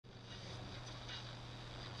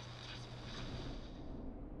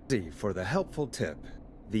For the helpful tip.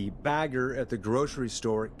 The bagger at the grocery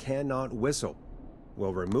store cannot whistle.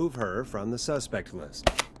 We'll remove her from the suspect list.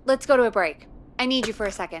 Let's go to a break. I need you for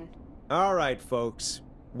a second. All right, folks.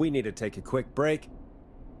 We need to take a quick break.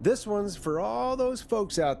 This one's for all those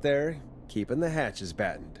folks out there keeping the hatches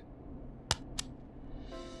battened.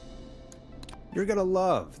 You're gonna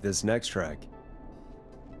love this next track.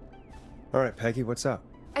 All right, Peggy, what's up?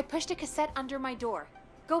 I pushed a cassette under my door.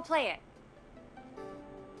 Go play it.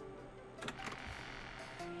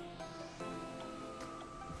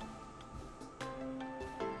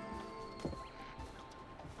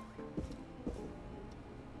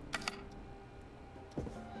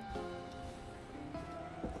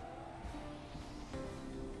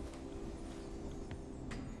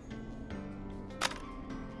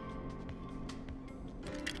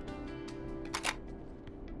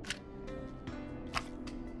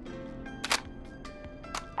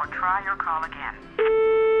 Or try your call again.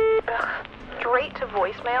 Ugh, straight to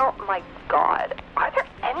voicemail? My God. Are there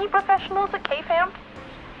any professionals at KFAM?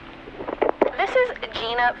 This is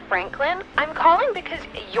Gina Franklin. I'm calling because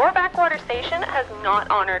your backwater station has not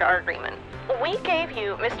honored our agreement. We gave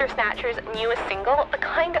you Mr. Snatcher's newest single, the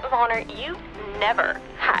kind of honor you never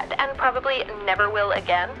had and probably never will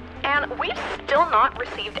again. And we've still not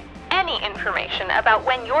received any information about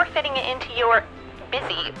when you're fitting it into your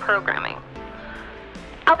busy programming.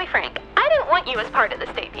 I'll be frank, I didn't want you as part of this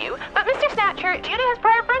debut, but Mr. Snatcher, due to his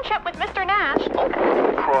prior friendship with Mr. Nash...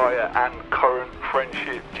 Prior and current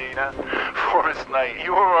friendship, Gina. Forrest Nash,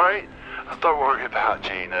 you alright? Don't worry about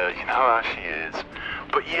Gina, you know how she is.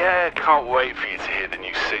 But yeah, can't wait for you to hear the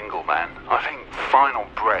new single, man. I think Final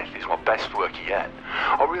Breath is my best work yet.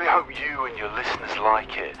 I really hope you and your listeners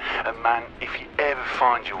like it. And man, if you ever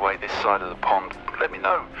find your way this side of the pond, let me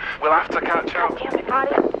know. We'll have to catch up. Damn it,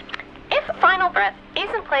 Roddy. If Final Breath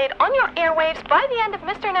isn't played on your airwaves by the end of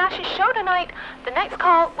Mr. Nash's show tonight, the next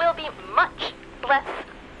call will be much less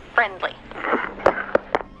friendly.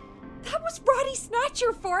 That was Roddy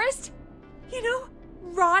Snatcher, Forrest. You know,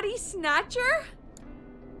 Roddy Snatcher?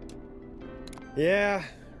 Yeah,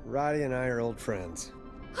 Roddy and I are old friends.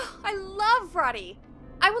 I love Roddy.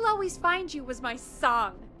 I Will Always Find You was my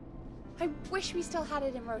song. I wish we still had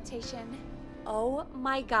it in rotation. Oh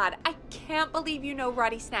my God, I can't believe you know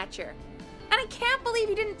Roddy Snatcher. And I can't believe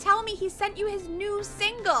you didn't tell me he sent you his new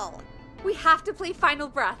single. We have to play Final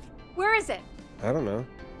Breath. Where is it? I don't know.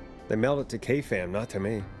 They mailed it to KFAM, not to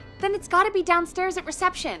me. Then it's gotta be downstairs at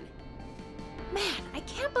reception. Man, I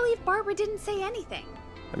can't believe Barbara didn't say anything.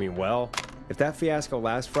 I mean, well, if that fiasco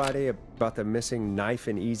last Friday about the missing Knife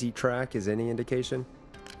and Easy track is any indication,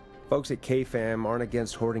 folks at KFAM aren't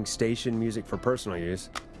against hoarding station music for personal use.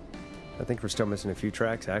 I think we're still missing a few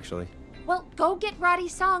tracks, actually. Well, go get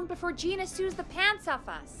Roddy's song before Gina sues the pants off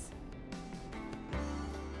us.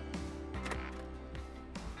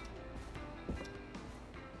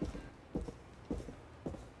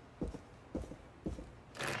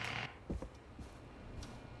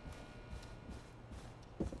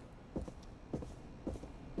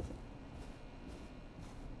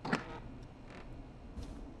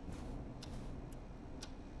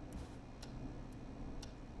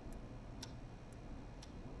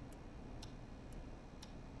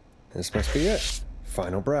 This must be it.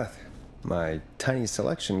 Final Breath. My tiny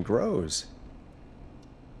selection grows.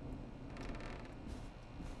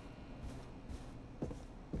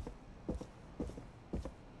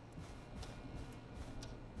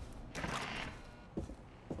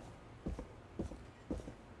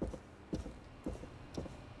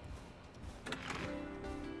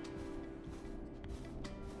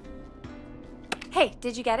 Hey,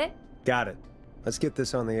 did you get it? Got it. Let's get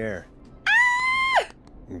this on the air.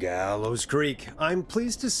 Gallows Creek. I'm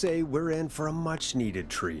pleased to say we're in for a much-needed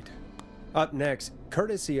treat. Up next,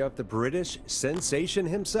 courtesy of the British sensation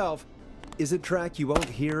himself, is a track you won't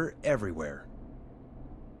hear everywhere.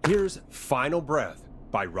 Here's Final Breath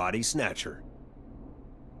by Roddy Snatcher.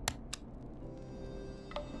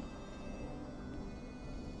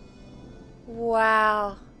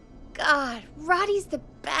 Wow. God, Roddy's the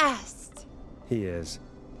best. He is.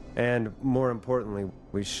 And more importantly,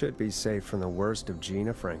 we should be safe from the worst of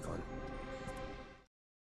Gina Franklin.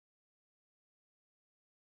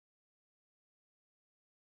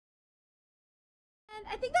 And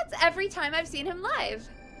I think that's every time I've seen him live.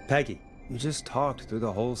 Peggy, you just talked through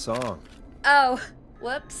the whole song. Oh,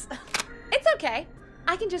 whoops. It's okay.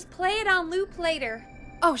 I can just play it on loop later.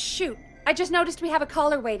 Oh, shoot. I just noticed we have a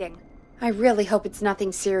caller waiting. I really hope it's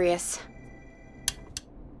nothing serious.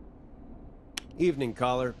 Evening,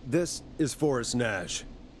 caller. This is Forrest Nash,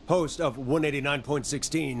 host of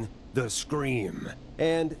 189.16, The Scream,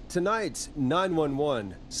 and tonight's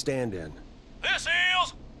 911 stand-in. This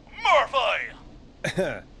is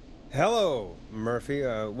Murphy. Hello, Murphy.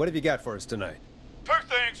 What have you got for us tonight? Two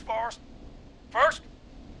things, Forrest. First,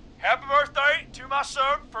 happy birthday to my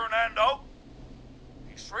son, Fernando.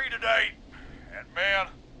 He's 3 today, and man,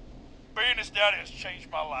 being his daddy has changed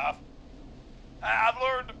my life. I've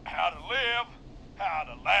learned how to live, how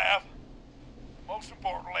to laugh, most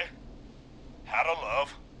importantly, how to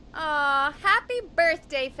love. Aw, happy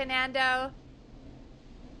birthday, Fernando.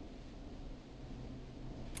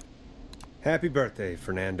 Happy birthday,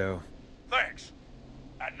 Fernando. Thanks.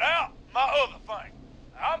 And now, my other thing.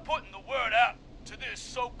 I'm putting the word out to this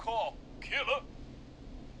so-called killer.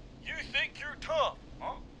 You think you're tough,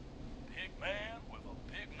 huh? Big man with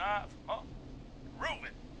a big knife, huh? Prove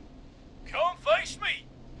it. Come face me,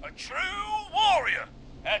 a true warrior,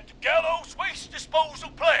 at the Gallows Waste Disposal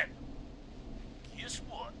Plant. Guess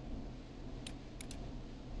what?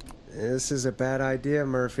 This is a bad idea,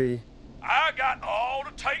 Murphy. I got all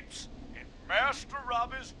the tapes in Master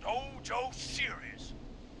Robbie's Dojo series.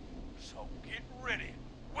 So get ready,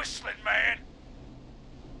 whistling man.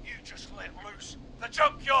 You just let loose the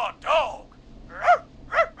junkyard dog.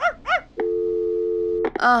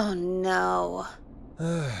 Oh, no.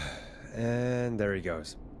 And there he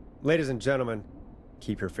goes. Ladies and gentlemen,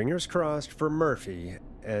 keep your fingers crossed for Murphy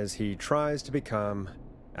as he tries to become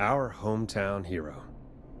our hometown hero.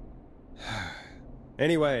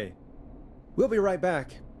 Anyway, we'll be right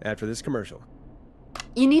back after this commercial.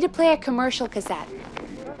 You need to play a commercial cassette.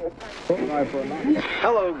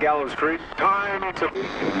 Hello, Gallows Creek. Time to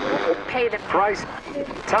Pay the price.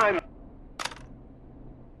 Time.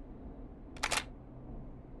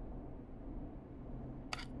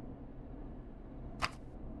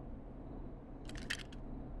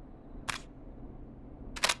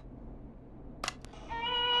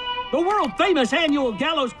 The world-famous annual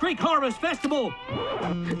Gallows Creek Harvest Festival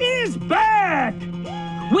is back!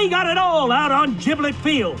 We got it all out on Giblet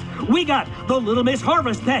Field. We got the Little Miss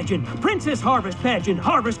Harvest Pageant, Princess Harvest Pageant,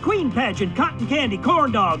 Harvest Queen Pageant, cotton candy,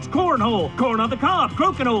 corn dogs, cornhole, corn on the cob,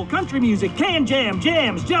 crokinole, country music, can jam,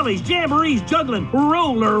 jams, jellies, jamborees, juggling,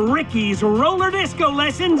 roller rickies, roller disco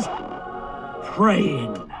lessons,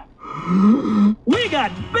 praying. We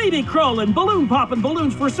got baby crawling, balloon popping,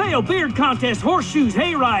 balloons for sale, beard contest, horseshoes,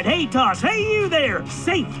 hayride, hay toss, hey you there,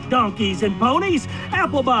 safe donkeys and ponies,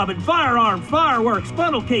 apple bobbing, firearm, fireworks,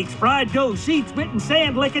 funnel cakes, fried dough, seed spitting,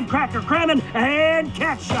 sand licking, cracker cramming, and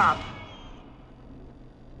cat shop.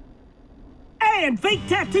 And fake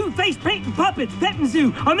tattoo, face painting, puppets, petting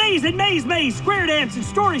zoo, amazing maze, square dancing,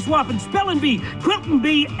 story swapping, spelling bee, quilting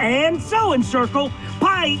bee, and sewing circle,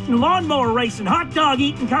 pie eating, lawnmower racing, hot dog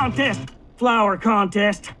eating contest, flower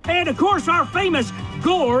contest, and of course our famous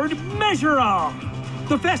gourd measure-off.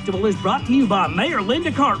 The festival is brought to you by Mayor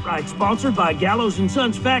Linda Cartwright, sponsored by Gallows &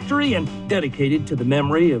 Sons Factory, and dedicated to the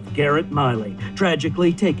memory of Garrett Miley,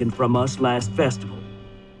 tragically taken from us last festival.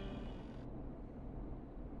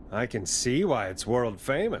 I can see why it's world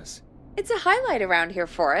famous. It's a highlight around here,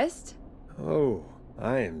 Forrest. Oh,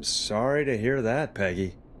 I am sorry to hear that,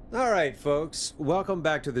 Peggy. All right, folks, welcome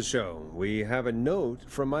back to the show. We have a note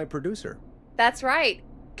from my producer. That's right.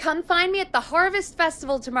 Come find me at the Harvest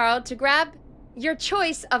Festival tomorrow to grab your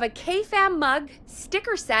choice of a K-Fam mug,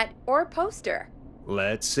 sticker set, or poster.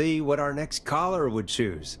 Let's see what our next caller would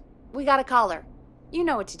choose. We got a caller. You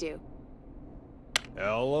know what to do.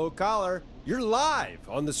 Hello, caller. You're live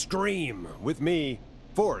on the stream with me,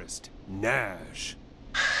 Forrest Nash.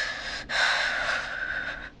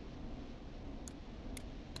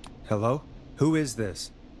 Hello? Who is this?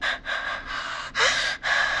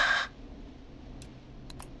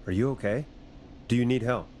 Are you okay? Do you need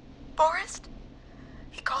help? Forrest?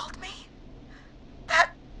 He called me?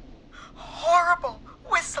 That horrible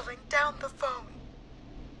whistling down the phone.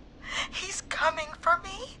 He's coming for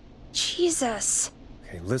me? Jesus.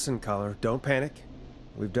 Okay, listen, caller, don't panic.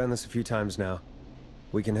 We've done this a few times now.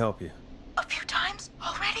 We can help you. A few times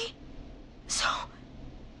already? So,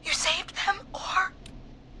 you saved them, or?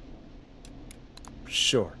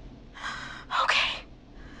 Sure. Okay.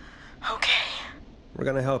 We're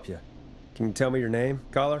gonna help you. Can you tell me your name,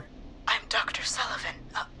 caller? I'm Dr. Sullivan.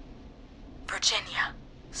 Virginia.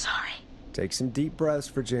 Sorry. Take some deep breaths,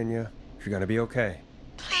 Virginia. You're gonna be okay.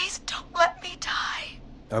 Please don't let me die.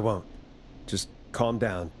 I won't. Just calm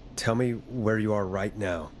down. Tell me where you are right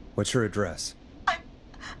now. What's your address?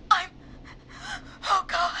 Oh,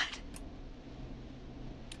 God.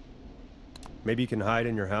 Maybe you can hide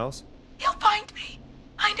in your house? He'll find me.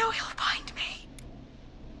 I know he'll find me.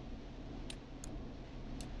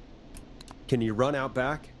 Can you run out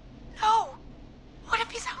back? No. What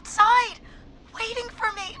if he's outside, waiting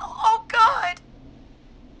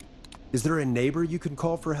Is there a neighbor you can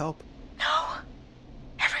call for help? No.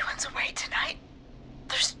 Everyone's away tonight.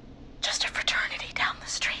 There's just a fraternity down the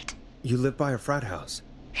street. You live by a frat house.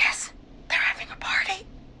 Yes, they're having a party.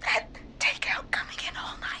 That takeout coming in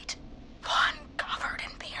all night. One covered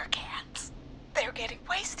in beer cans. They're getting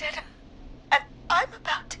wasted. And I'm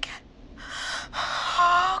about to get...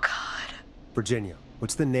 Oh, God. Virginia,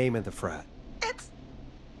 what's the name of the frat? It's...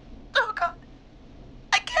 Oh, God.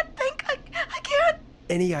 I can't think. I can't...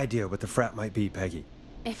 Any idea what the frat might be, Peggy?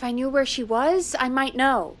 If I knew where she was, I might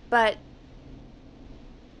know, but...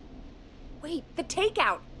 Wait, the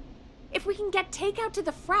takeout! If we can get takeout to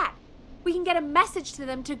the frat, we can get a message to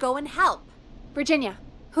them to go and help. Virginia,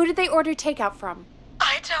 who did they order takeout from?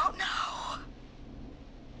 I don't know.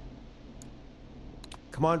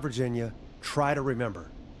 Come on, Virginia. Try to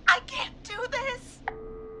remember. I can't do this.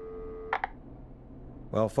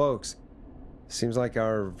 Well, folks, seems like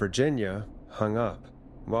our Virginia hung up.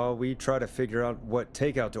 While we try to figure out what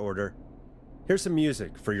takeout to order, here's some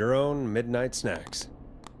music for your own midnight snacks.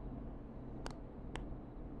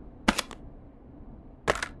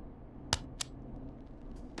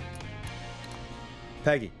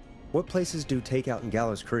 Peggy, what places do takeout in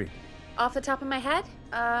Gallows Creek? Off the top of my head?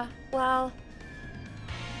 Well...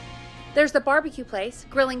 There's the barbecue place,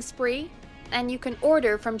 Grilling Spree, and you can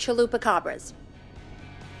order from Chalupa Cabra's.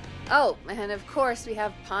 Oh, and of course we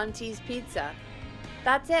have Ponte's Pizza.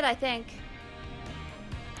 That's it, I think.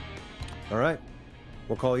 All right.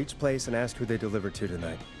 We'll call each place and ask who they deliver to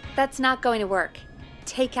tonight. That's not going to work.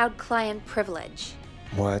 Takeout client privilege.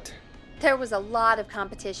 What? There was a lot of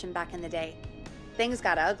competition back in the day. Things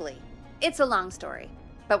got ugly. It's a long story.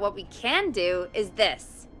 But what we can do is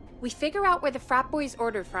this. We figure out where the frat boys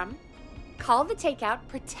ordered from, call the takeout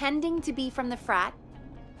pretending to be from the frat,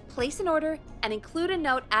 place an order, and include a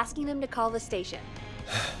note asking them to call the station.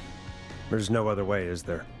 There's no other way, is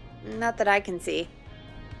there? Not that I can see.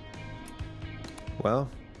 Well,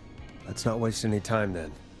 let's not waste any time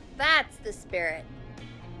then. That's the spirit.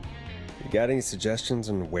 You got any suggestions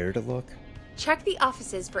on where to look? Check the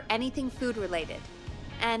offices for anything food related.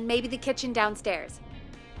 And maybe the kitchen downstairs.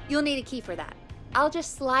 You'll need a key for that. I'll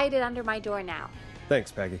just slide it under my door now.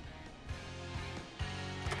 Thanks, Peggy.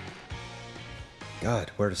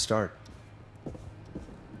 God, where to start?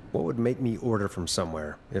 What would make me order from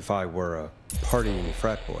somewhere if I were a partying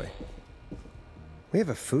frat boy? We have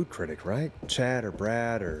a food critic, right? Chad or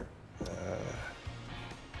Brad or...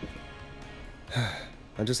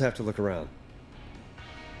 I'll just have to look around.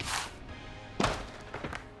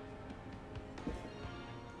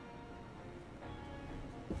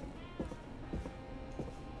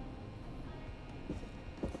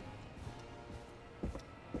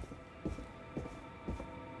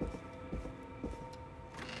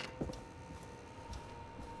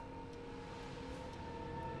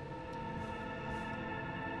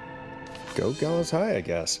 Go Gallows High, I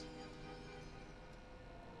guess.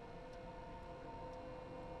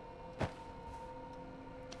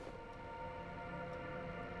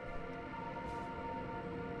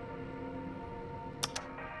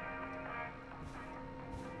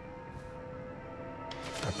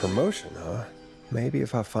 A promotion, huh? Maybe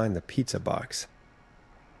if I find the pizza box.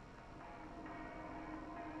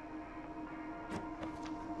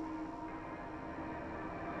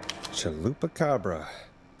 Chalupa Cabra.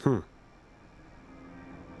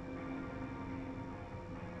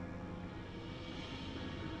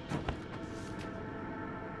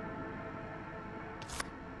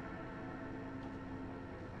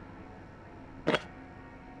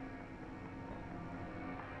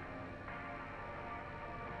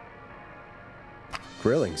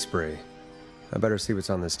 Grilling spree. I better see what's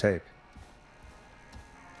on this tape.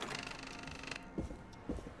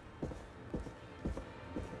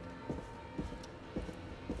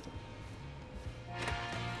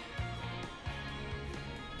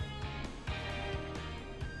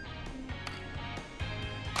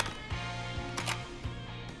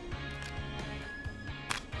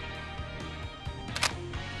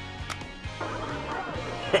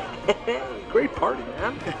 Great party,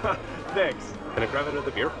 man. Thanks. Can I grab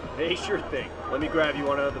another beer? Hey, sure thing. Let me grab you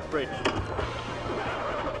one out of the fridge.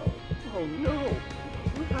 Oh no,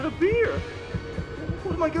 we're out of beer.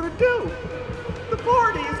 What am I gonna do? The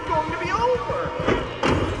party is going to be over.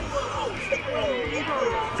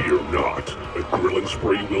 Fear not. A Grilling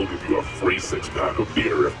Spree will give you a free 6-pack of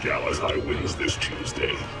beer if Gallows High wins this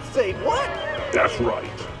Tuesday. Say what? That's right.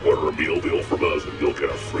 Order a meal deal from us and you'll get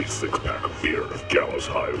a free 6-pack of beer if Gallows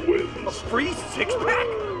High wins. A free 6-pack?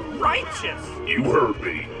 Righteous! You heard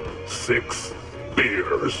me. 6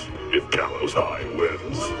 beers if Gallows High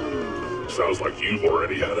wins. Sounds like you've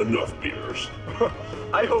already had enough beers.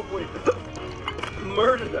 I hope we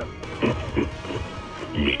murder them.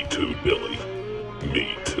 Me too, Billy.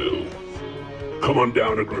 Me too. Come on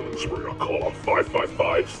down to Grill and Spree or call on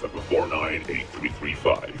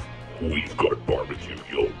 555-749-8335. We've got barbecue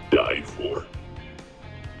you'll die for.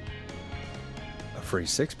 A free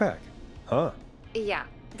six-pack? Huh. Yeah.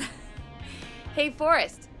 Hey,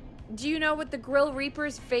 Forrest, do you know what the Grill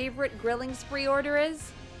Reaper's favorite grilling spree order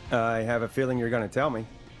is? I have a feeling you're gonna tell me.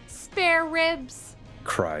 Spare ribs.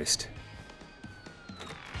 Christ.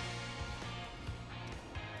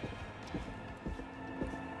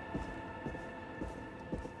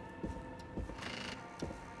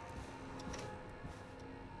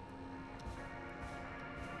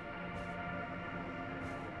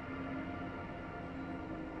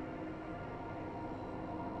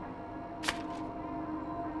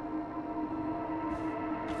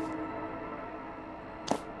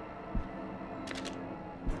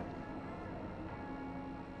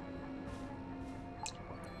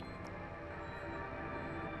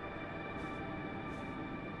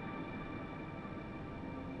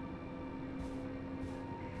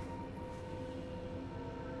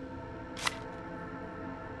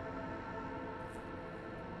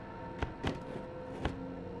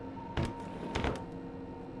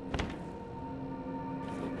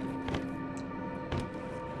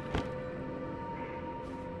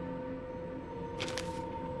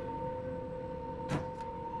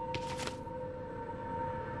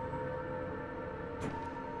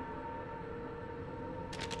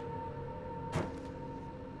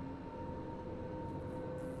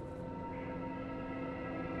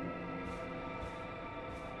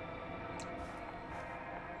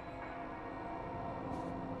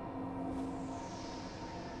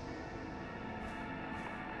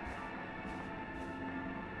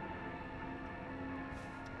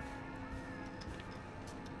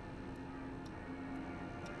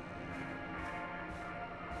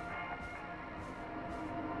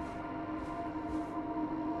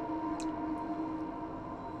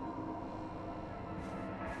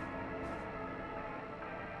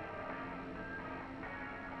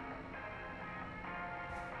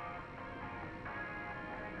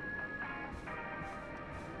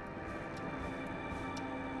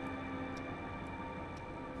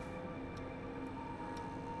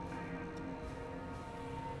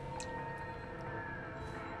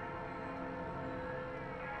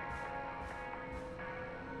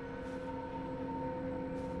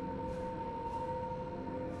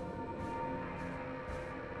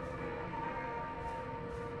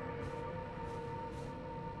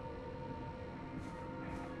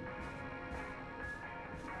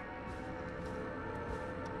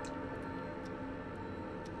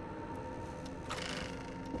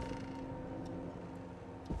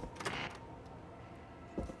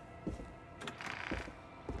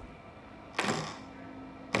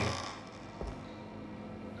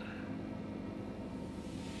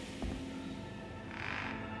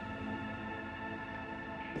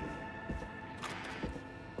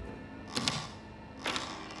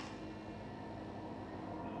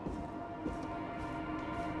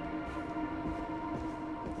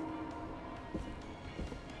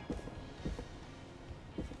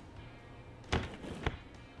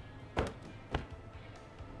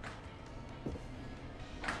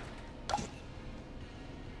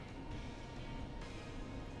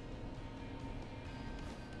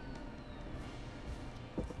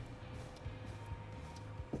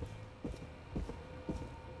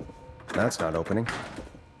 That's not opening.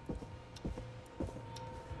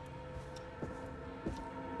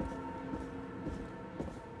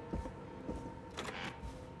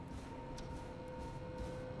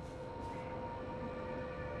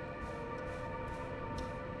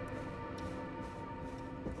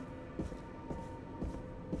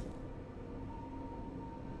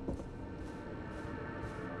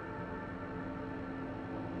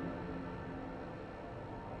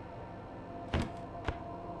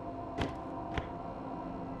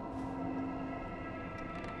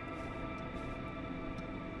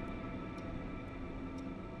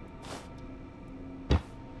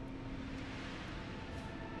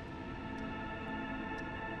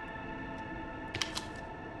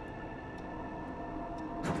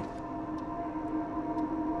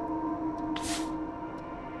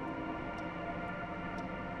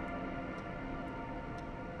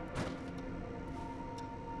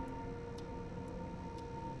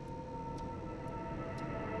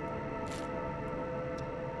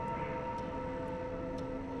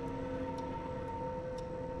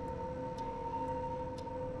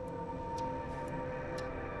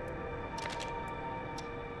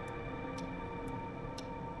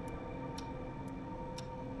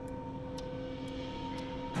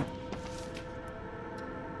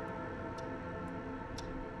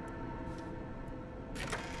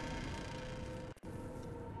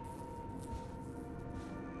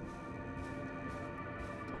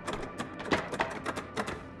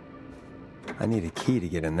 I need a key to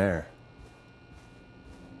get in there.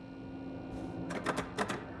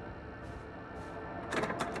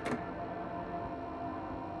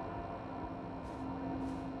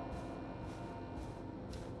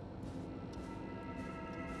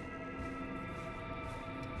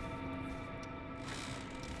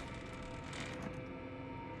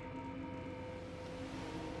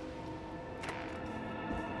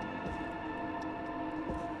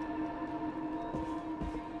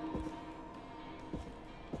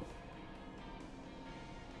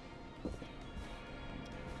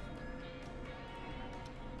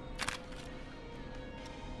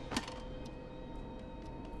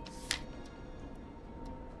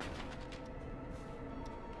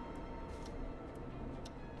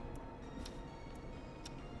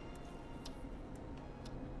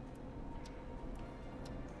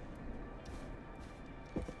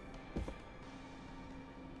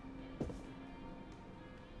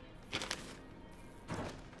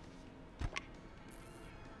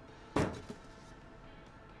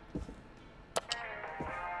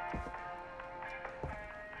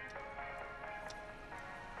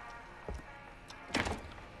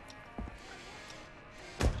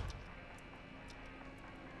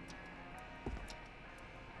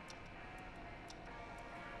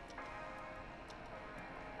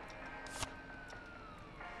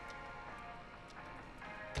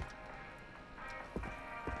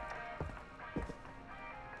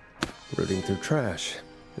 Rooting through trash.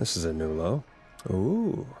 This is a new low.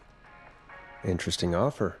 Ooh. Interesting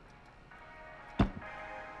offer.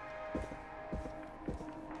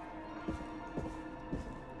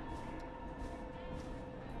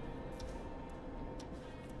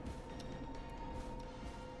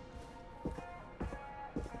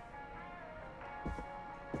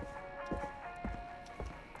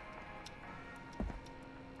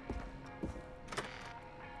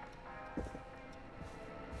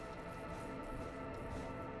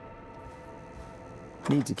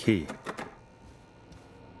 Needs a key.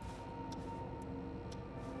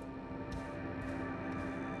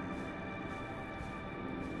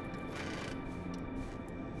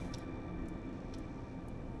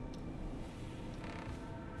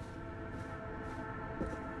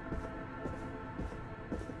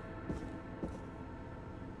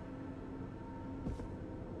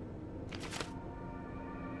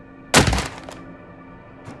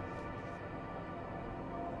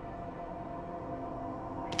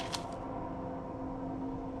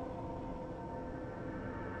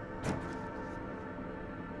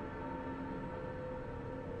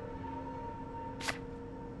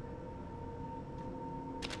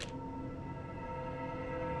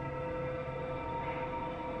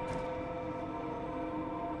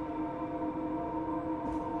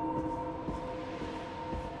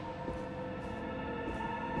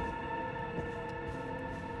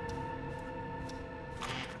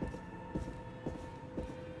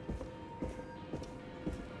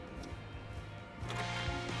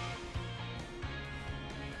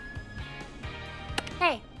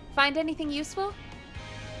 Hey, find anything useful?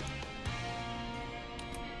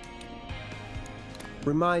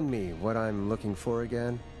 Remind me what I'm looking for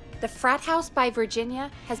again? The frat house by Virginia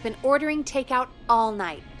has been ordering takeout all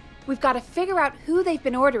night. We've got to figure out who they've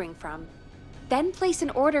been ordering from. Then place an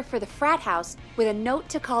order for the frat house with a note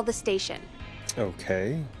to call the station.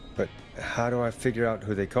 Okay, but how do I figure out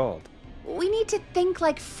who they called? We need to think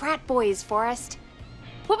like frat boys, Forrest.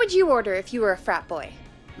 What would you order if you were a frat boy?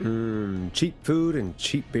 Cheap food and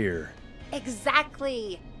cheap beer.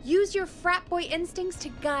 Exactly. Use your frat boy instincts to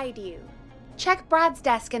guide you. Check Brad's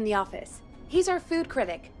desk in the office. He's our food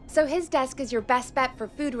critic, so his desk is your best bet for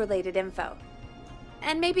food-related info.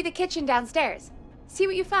 And maybe the kitchen downstairs. See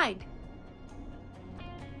what you find.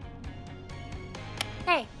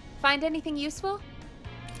 Hey, find anything useful?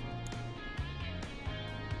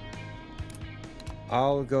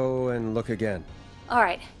 I'll go and look again. All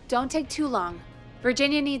right, don't take too long.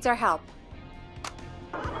 Virginia needs our help.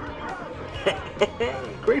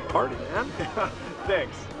 Great party, man.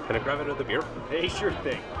 Thanks. Can I grab another beer? Hey, sure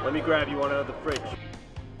thing. Let me grab you one out of the fridge.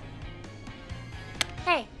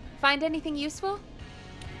 Hey, find anything useful?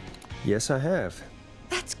 Yes, I have.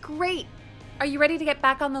 That's great. Are you ready to get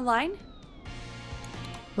back on the line?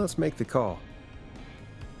 Let's make the call.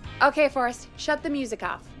 Okay, Forrest, shut the music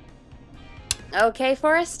off. Okay,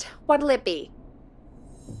 Forrest, what'll it be?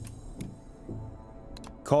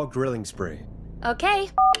 Call Grilling Spree. Okay.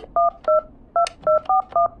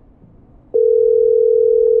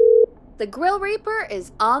 The Grill Reaper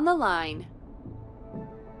is on the line.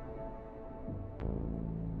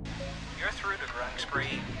 You're through to Grilling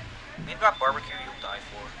Spree. We've got barbecue you'll die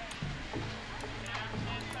for.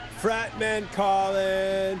 Frat men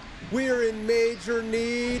calling. We're in major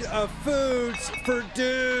need of foods for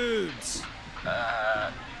dudes.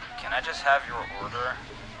 Can I just have your order?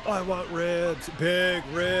 I want ribs, big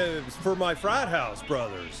ribs, for my frat house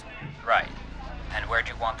brothers. Right. And where'd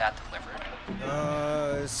you want that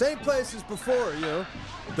delivered? Same place as before, you know.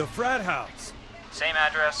 The frat house. Same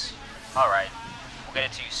address? Alright. We'll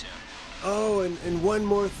get it to you soon. Oh, and one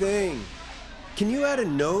more thing. Can you add a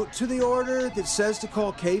note to the order that says to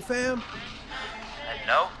call K-Fam? A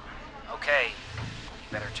note? Okay. You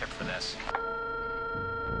better tip for this.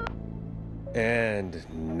 And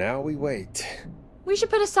now we wait. We should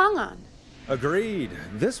put a song on. Agreed.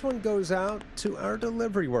 This one goes out to our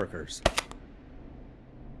delivery workers.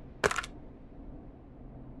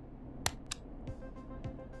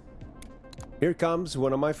 Here comes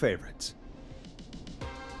one of my favorites.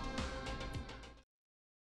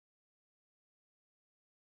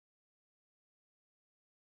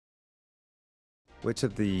 Which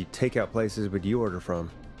of the takeout places would you order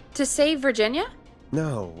from? To save Virginia?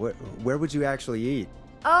 No, where would you actually eat?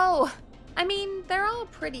 Oh, I mean, they're all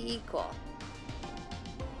pretty equal.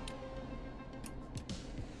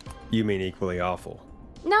 You mean equally awful?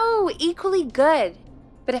 No, equally good.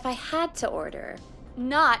 But if I had to order,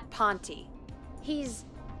 not Ponty. He's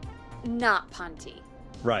not Ponty.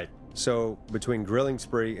 Right. So, between Grilling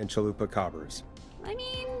Spree and Chalupa Cobbers. I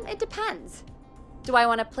mean, it depends. Do I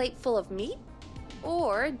want a plate full of meat?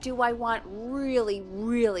 Or do I want really,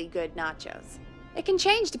 really good nachos? It can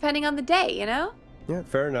change depending on the day, you know? Yeah,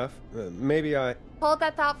 fair enough. Maybe I... Hold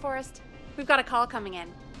that thought, Forrest. We've got a call coming in.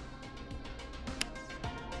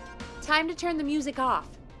 Time to turn the music off.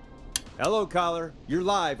 Hello, caller. You're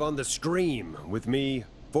live on The Scream with me,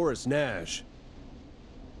 Forrest Nash.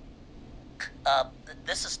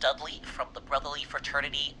 This is Dudley from the Brotherly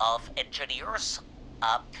Fraternity of Engineers.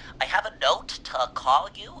 I have a note to call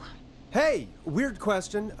you. Hey, weird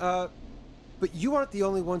question. But you aren't the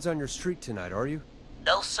only ones on your street tonight, are you?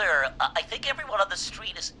 No, sir. I think everyone on the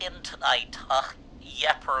street is in tonight.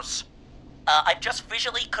 Yeppers. I've just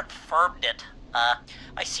visually confirmed it.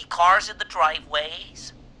 I see cars in the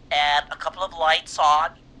driveways, and a couple of lights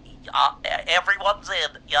on. Everyone's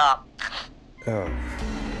in, yeah. Oh,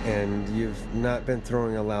 and you've not been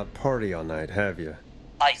throwing a loud party all night, have you?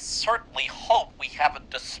 I certainly hope we haven't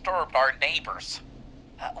disturbed our neighbors.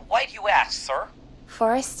 Why do you ask, sir?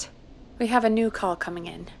 Forrest, we have a new call coming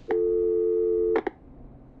in.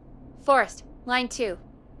 Forrest, line 2.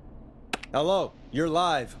 Hello, you're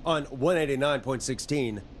live on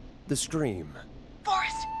 189.16, The Scream.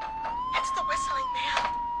 Forrest, it's the whistling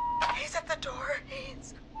man. He's at the door.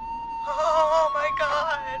 He's... Oh my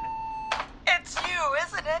God. It's you,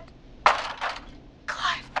 isn't it?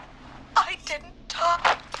 Clive, I didn't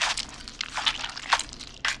talk.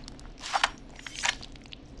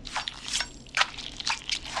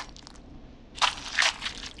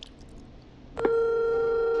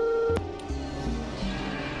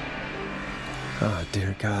 Oh,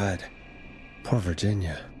 dear God. Poor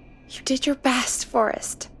Virginia. You did your best,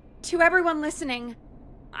 Forrest. To everyone listening,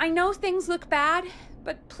 I know things look bad,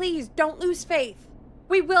 but please don't lose faith.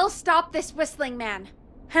 We will stop this whistling man.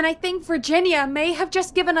 And I think Virginia may have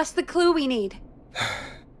just given us the clue we need.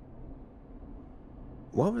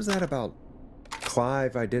 What was that about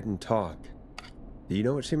Clive, I didn't talk? Do you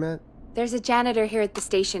know what she meant? There's a janitor here at the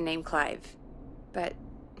station named Clive. But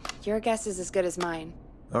your guess is as good as mine.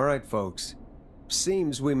 All right, folks.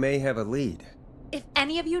 Seems we may have a lead. If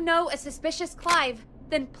any of you know a suspicious Clive,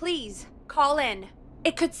 then please call in.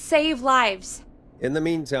 It could save lives. In the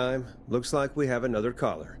meantime, looks like we have another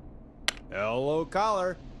caller. Hello,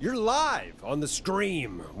 caller. You're live on The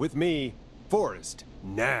Scream with me, Forrest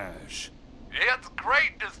Nash. It's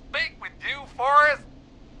great to speak with you, Forrest.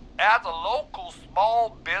 As a local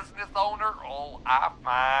small business owner, I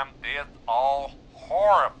find this all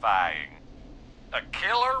horrifying. A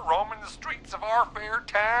killer roaming the streets of our fair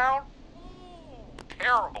town? Ooh,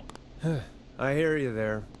 terrible. I hear you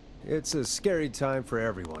there. It's a scary time for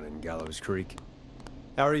everyone in Gallows Creek.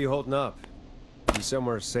 How are you holding up? You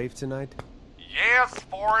somewhere safe tonight? Yes,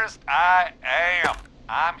 Forrest, I am.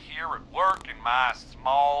 I'm here at work in my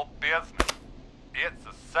small business. It's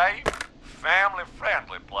a safe,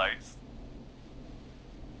 family-friendly place.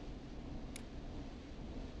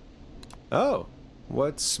 Oh,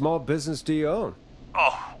 what small business do you own?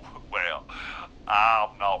 Oh, well,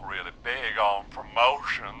 I'm not really big on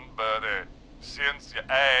promotion, but since you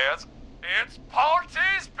ask, it's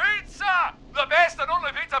Ponty's Pizza! The best and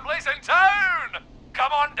only pizza place in town!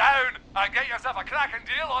 Come on down and get yourself a cracking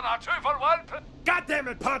deal on our 2-for-1. God damn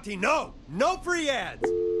it, Ponty, no! No free ads!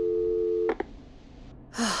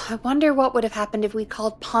 I wonder what would have happened if we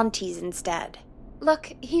called Ponty's instead.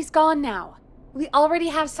 Look, he's gone now. We already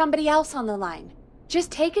have somebody else on the line.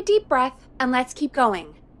 Just take a deep breath and let's keep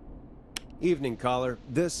going. Evening, caller.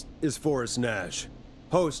 This is Forrest Nash,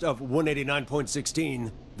 host of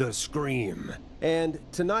 189.16, The Scream, and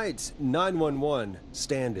tonight's 911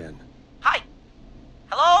 stand-in. Hi.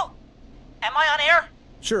 Hello? Am I on air?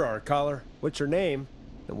 Sure are, caller. What's your name,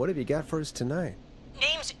 and what have you got for us tonight?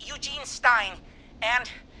 Name's Eugene Stein, and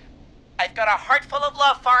I've got a heart full of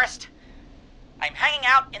love, Forrest. I'm hanging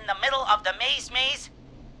out in the middle of the maze,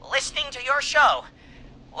 listening to your show,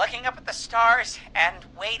 looking up at the stars and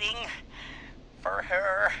waiting for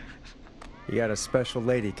her. You got a special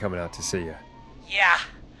lady coming out to see you. Yeah.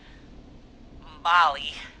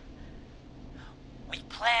 Molly. We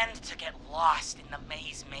planned to get lost in the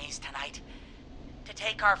maze tonight, to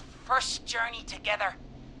take our first journey together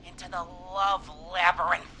into the love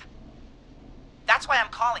labyrinth. That's why I'm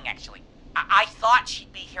calling, actually. I thought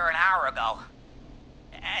she'd be here an hour ago.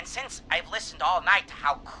 And since I've listened all night to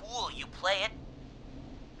how cool you play it,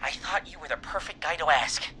 I thought you were the perfect guy to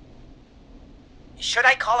ask. Should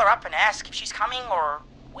I call her up and ask if she's coming, or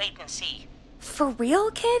wait and see? For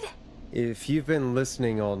real, kid? If you've been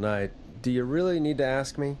listening all night, do you really need to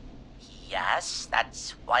ask me? Yes,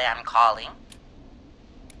 that's why I'm calling.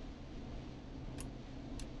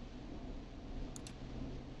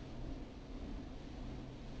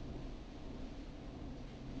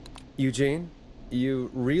 Eugene, you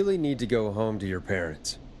really need to go home to your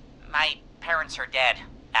parents. My parents are dead,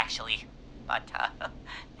 actually, but,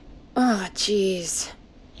 Oh, jeez.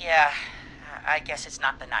 yeah, I guess it's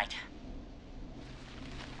not the night.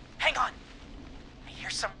 Hang on! I hear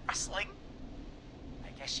some rustling. I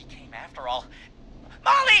guess she came after all.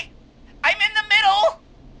 Molly! I'm in the middle!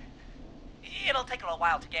 It'll take a little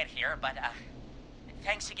while to get here, but,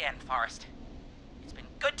 thanks again, Forrest. It's been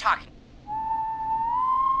good talking.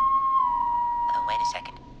 Wait a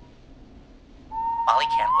second. Molly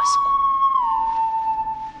can't whistle.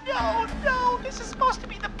 No, this is supposed to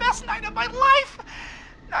be the best night of my life!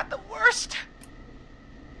 Not the worst.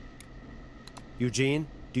 Eugene,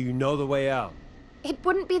 do you know the way out? It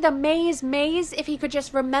wouldn't be the maze if he could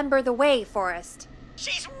just remember the way, Forrest.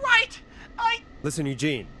 She's right! Listen,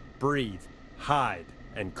 Eugene, breathe, hide,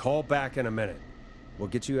 and call back in a minute. We'll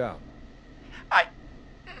get you out.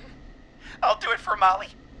 I'll do it for Molly.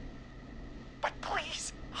 But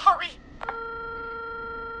please, hurry!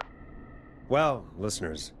 Well,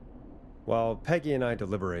 listeners, while Peggy and I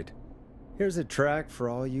deliberate, here's a track for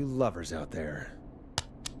all you lovers out there.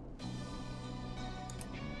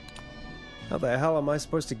 How the hell am I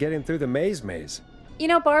supposed to get him through the maze? You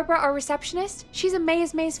know Barbara, our receptionist? She's a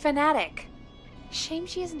maze fanatic. Shame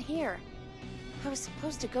she isn't here. I was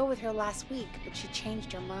supposed to go with her last week, but she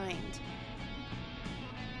changed her mind.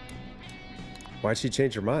 Why'd she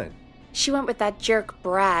change her mind? She went with that jerk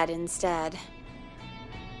Brad instead.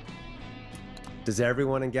 Does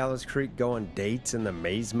everyone in Gallows Creek go on dates in the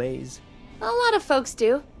maze? A lot of folks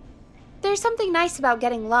do. There's something nice about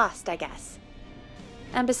getting lost, I guess.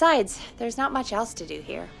 And besides, there's not much else to do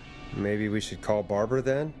here. Maybe we should call Barbara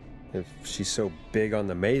then? If she's so big on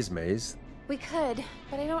the maze. We could,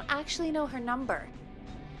 but I don't actually know her number.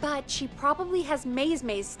 But she probably has maze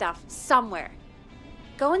stuff somewhere.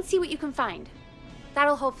 Go and see what you can find.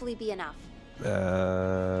 That'll hopefully be enough.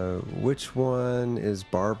 Which one is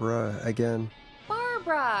Barbara again?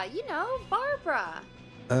 Barbara! You know, Barbara!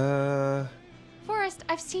 Forrest,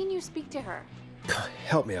 I've seen you speak to her.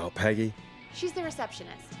 Help me out, Peggy. She's the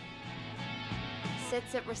receptionist.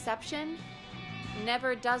 Sits at reception,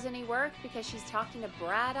 never does any work because she's talking to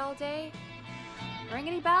Brad all day. Ring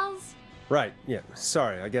any bells? Right, yeah,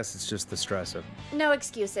 sorry, I guess it's just the stress of... No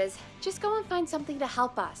excuses. Just go and find something to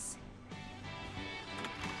help us.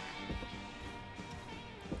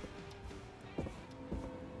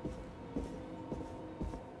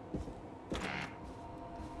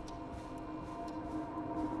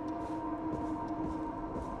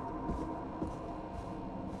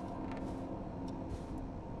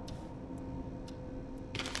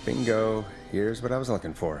 Bingo. Here's what I was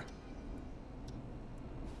looking for.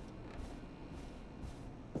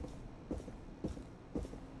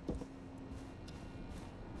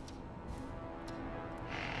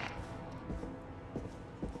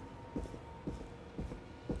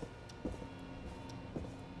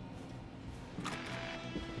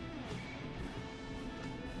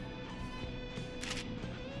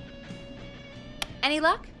 Any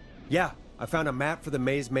luck? Yeah, I found a map for the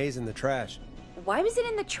maze in the trash. Why was it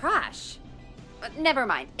in the trash? Never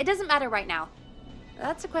mind. It doesn't matter right now.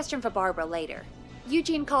 That's a question for Barbara later.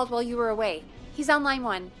 Eugene called while you were away. He's on line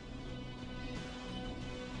 1.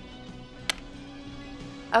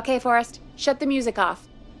 Okay, Forrest, shut the music off.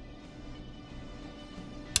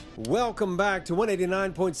 Welcome back to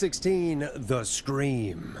 189.16 The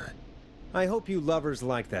Scream. I hope you lovers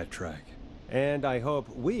like that track. And I hope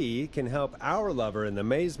we can help our lover in the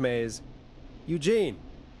maze. Eugene,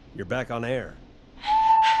 you're back on air.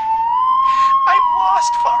 I'm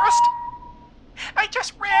lost, Forrest. I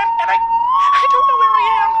just ran and I don't know where I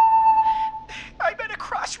am. I'm at a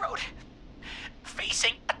crossroad,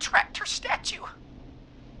 facing a tractor statue.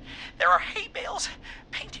 There are hay bales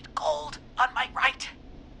painted gold on my right.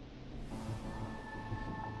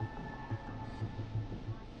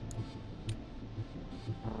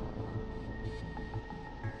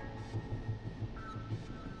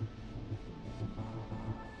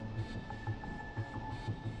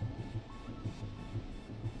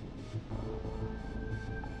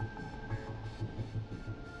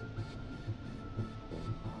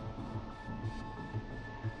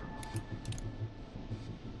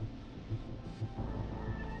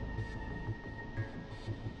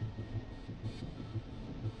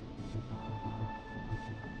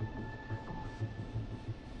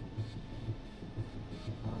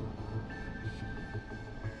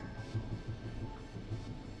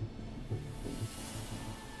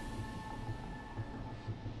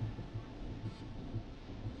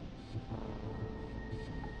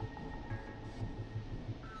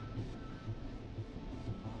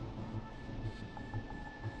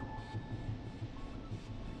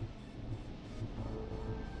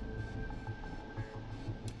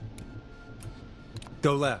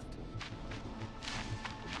 Go left.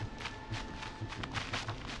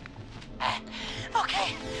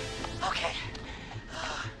 Okay.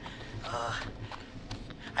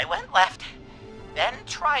 I went left, then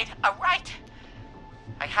tried a right.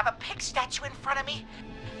 I have a pig statue in front of me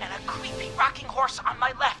and a creepy rocking horse on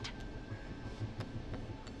my left.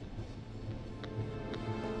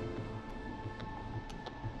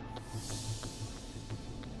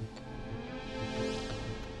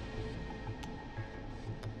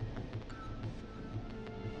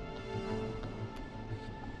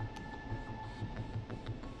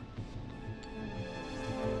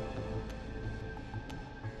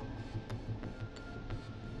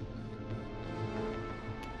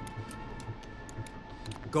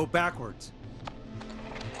 Go backwards.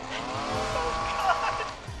 Oh, God.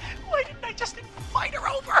 Why didn't I just invite her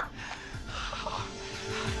over?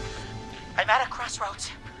 I'm at a crossroads.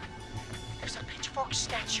 There's a pitchfork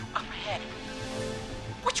statue up ahead.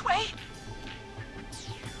 Which way?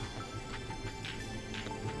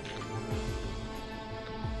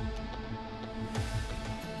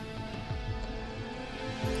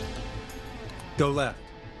 Go left.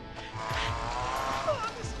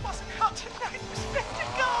 Oh, this wasn't how tonight was meant to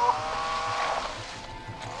go.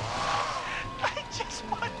 I just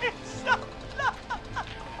wanted some love.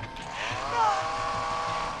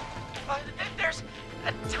 There's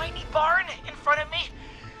a tiny barn in front of me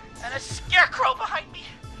and a scarecrow behind me.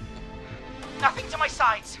 Nothing to my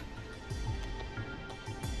sides.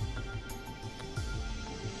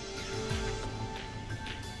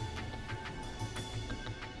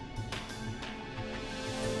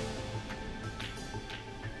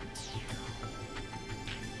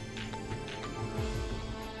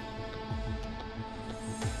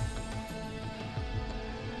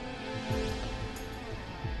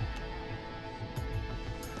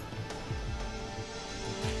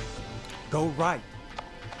 Go right.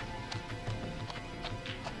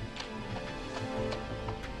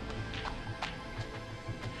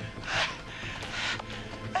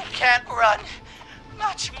 I can't run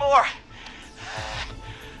much more.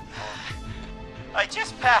 I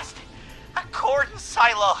just passed a corn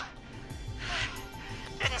silo.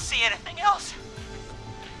 Didn't see anything else.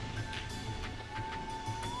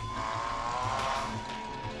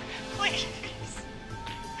 Please.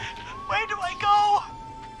 Where do I go?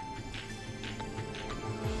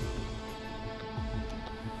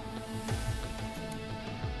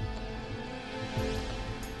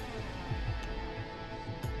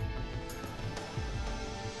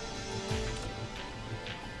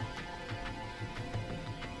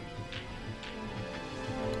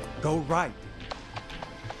 Go right.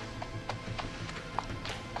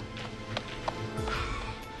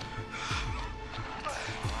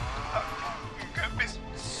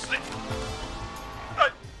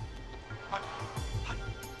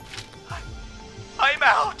 I'm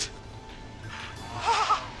out.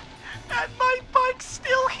 And my bike's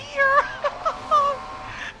still here.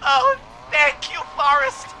 Oh, thank you,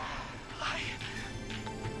 Forrest.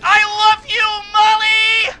 I love you,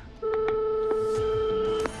 Molly!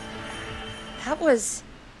 That was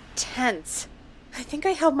tense. I think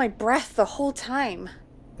I held my breath the whole time.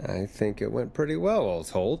 I think it went pretty well,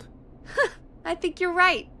 all's told. I think you're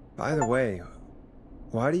right. By the way,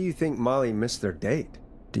 why do you think Molly missed their date?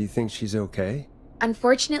 Do you think she's okay?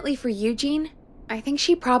 Unfortunately for Eugene, I think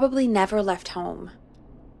she probably never left home.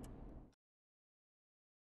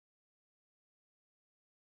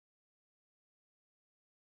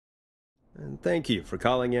 And thank you for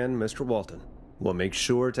calling in, Mr. Walton. We'll make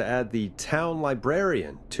sure to add the town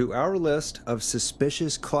librarian to our list of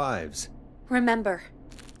suspicious Clives. Remember,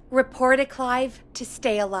 report a Clive to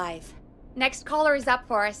stay alive. Next caller is up,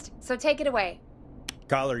 Forrest, so take it away.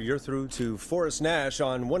 Caller, you're through to Forrest Nash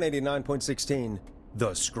on 189.16,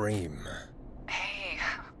 The Scream. Hey,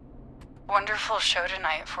 wonderful show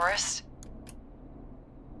tonight, Forrest.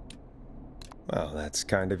 Well, that's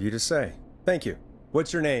kind of you to say. Thank you.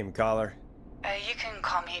 What's your name, caller? You can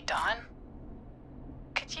call me Dawn.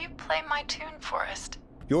 Could you play my tune, Forrest?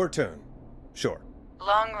 Your tune. Sure.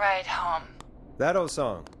 Long Ride Home. That old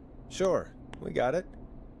song. Sure. We got it.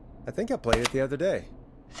 I think I played it the other day.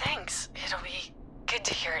 Thanks. It'll be good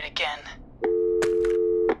to hear it again.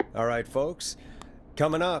 All right, folks.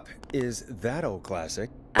 Coming up is that old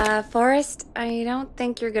classic. Forrest, I don't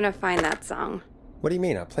think you're gonna find that song. What do you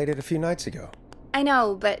mean? I played it a few nights ago. I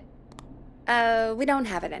know, but, we don't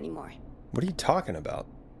have it anymore. What are you talking about?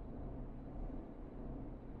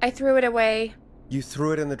 I threw it away. You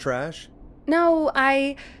threw it in the trash? No,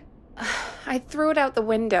 I threw it out the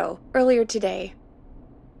window earlier today.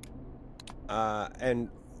 And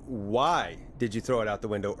why did you throw it out the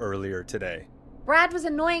window earlier today? Brad was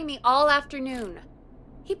annoying me all afternoon.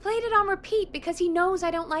 He played it on repeat because he knows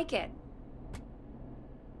I don't like it.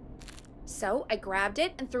 So I grabbed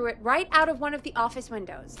it and threw it right out of one of the office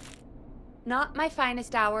windows. Not my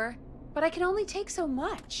finest hour, but I can only take so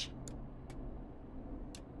much.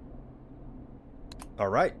 All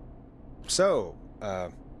right. So,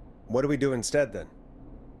 what do we do instead then?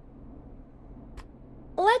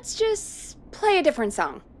 Let's just play a different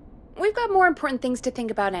song. We've got more important things to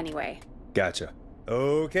think about anyway. Gotcha.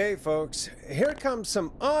 Okay, folks. Here comes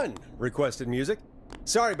some unrequested music.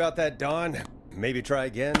 Sorry about that, Dawn. Maybe try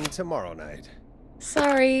again tomorrow night.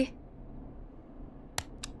 Sorry.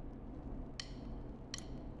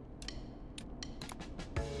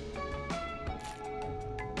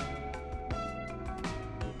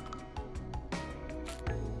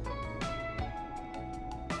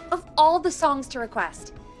 Of all the songs to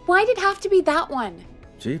request, why'd it have to be that one?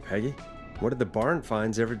 Gee, Peggy, what did the barn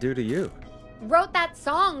finds ever do to you? Wrote that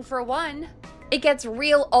song, for one. It gets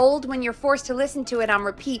real old when you're forced to listen to it on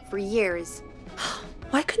repeat for years.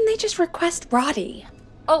 Why couldn't they just request Roddy?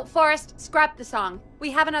 Oh, Forrest, scrap the song.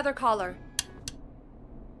 We have another caller.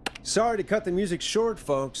 Sorry to cut the music short,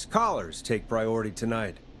 folks. Callers take priority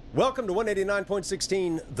tonight. Welcome to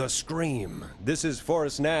 189.16, The Scream. This is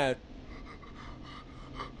Forrest Nash.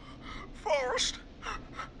 Forrest?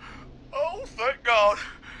 Oh, thank God.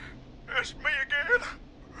 It's me again.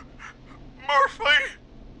 Murphy.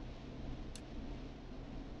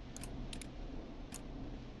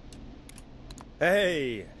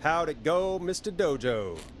 Hey, how'd it go, Mr.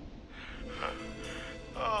 Dojo?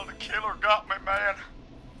 Oh, the killer got me, man.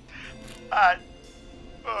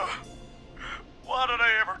 Why did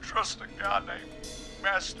I ever trust a guy named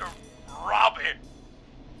Master Robbie?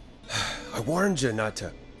 I warned you not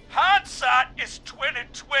to. Hindsight is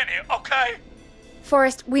 20/20, okay?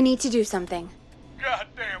 Forrest, we need to do something.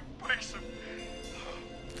 Goddamn piece of...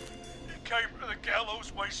 He came to the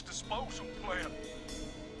Gallows waste disposal plant.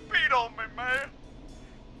 Beat on me, man.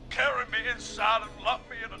 Carried me inside and locked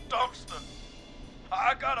me in a dumpster.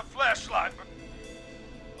 I got a flashlight, but...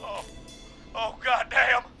 Oh,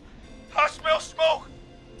 goddamn. I smell smoke.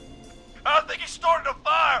 I think he started a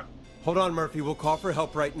fire. Hold on, Murphy. We'll call for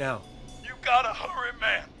help right now. You gotta hurry,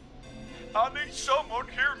 man. I need someone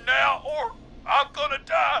here now or I'm gonna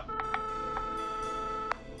die.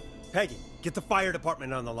 Peggy, get the fire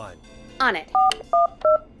department on the line. On it.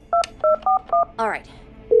 All right.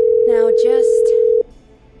 Now just...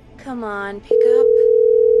 Come on, pick up.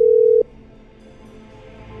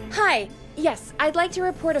 Hi. Yes, I'd like to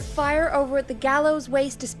report a fire over at the Gallows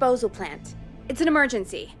Waste Disposal Plant. It's an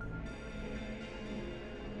emergency.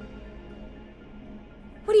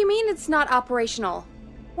 What do you mean it's not operational?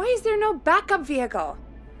 Why is there no backup vehicle?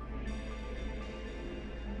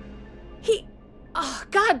 Oh,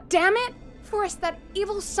 God damn it! Forrest, that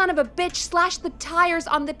evil son of a bitch slashed the tires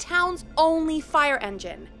on the town's only fire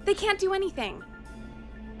engine. They can't do anything.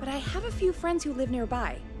 But I have a few friends who live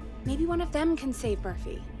nearby. Maybe one of them can save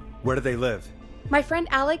Murphy. Where do they live? My friend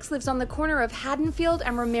Alex lives on the corner of Haddonfield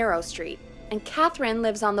and Romero Street, and Catherine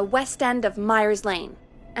lives on the west end of Myers Lane.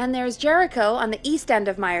 And there's Jericho on the east end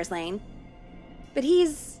of Myers Lane. But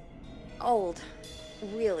he's old.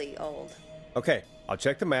 Really old. Okay, I'll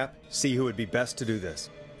check the map, see who would be best to do this.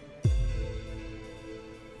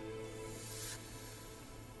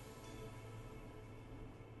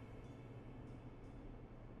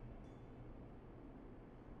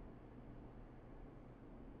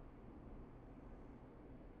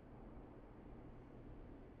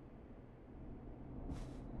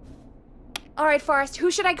 All right, Forrest,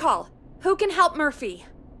 who should I call? Who can help Murphy?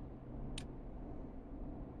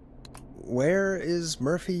 Where is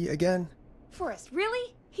Murphy again? Forrest,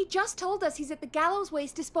 really? He just told us he's at the Gallows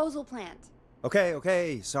Waste Disposal Plant.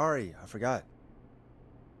 Okay, sorry, I forgot.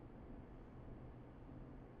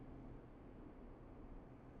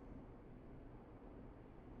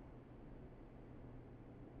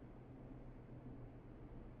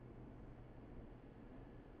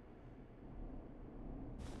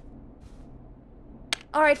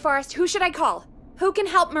 All right, Forrest, who should I call? Who can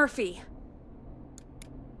help Murphy?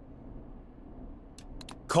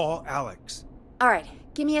 Call Alex. All right,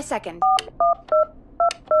 give me a second.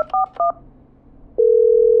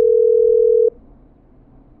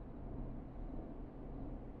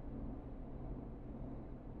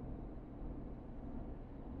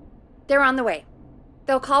 They're on the way.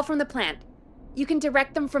 They'll call from the plant. You can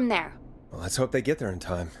direct them from there. Well, let's hope they get there in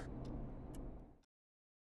time.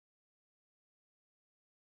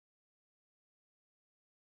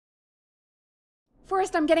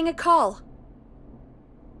 Forrest, I'm getting a call.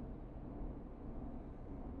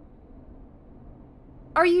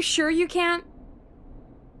 Are you sure you can't?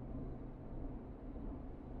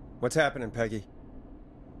 What's happening, Peggy?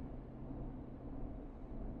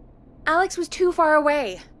 Alex was too far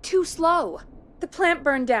away. Too slow. The plant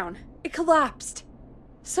burned down. It collapsed.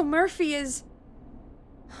 So Murphy is...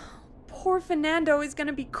 Poor Fernando is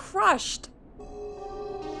gonna be crushed.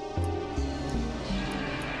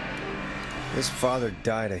 His father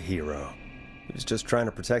died a hero. He was just trying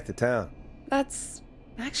to protect the town. That's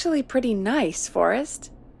actually pretty nice,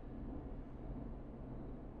 Forrest.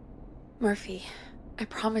 Murphy, I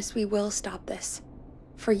promise we will stop this.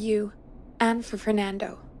 For you and for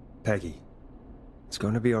Fernando. Peggy, it's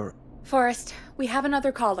going to be all... Forrest, we have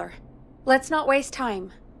another caller. Let's not waste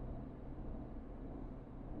time.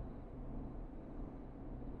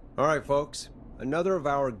 All right, folks. Another of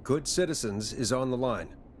our good citizens is on the line.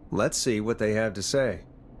 Let's see what they have to say.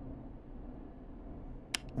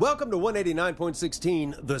 Welcome to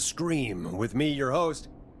 189.16 The Scream, with me, your host,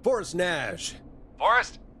 Forrest Nash.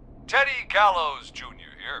 Forrest, Teddy Gallows Jr.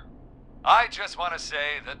 here. I just want to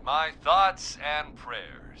say that my thoughts and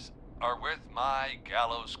prayers are with my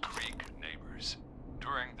Gallows Creek neighbors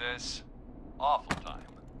during this awful time.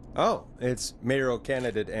 Oh, it's mayoral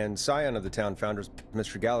candidate and scion of the town founders,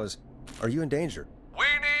 Mr. Gallows. Are you in danger? We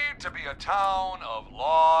need to be a town of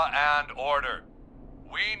law and order.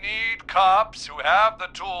 We need cops who have the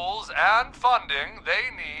tools and funding they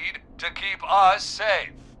need to keep us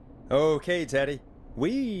safe. Okay, Teddy.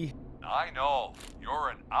 I know you're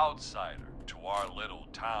an outsider to our little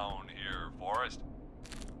town here, Forrest.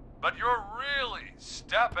 But you're really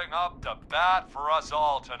stepping up to bat for us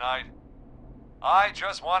all tonight. I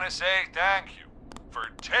just want to say thank you for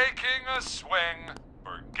taking a swing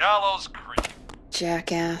for Gallows Creek.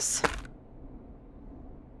 Jackass.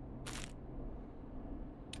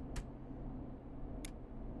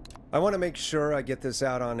 I want to make sure I get this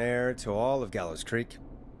out on air to all of Gallows Creek.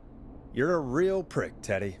 You're a real prick,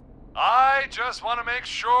 Teddy. I just want to make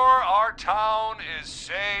sure our town is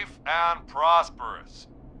safe and prosperous.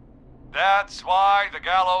 That's why the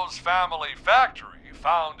Gallows Family Factory,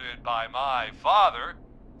 founded by my father,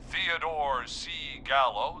 Theodore C.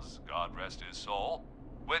 Gallows, God rest his soul,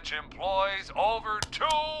 which employs over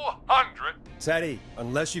 200... Teddy,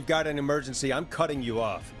 unless you've got an emergency, I'm cutting you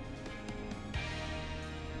off.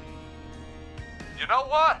 You know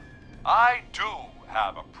what? I do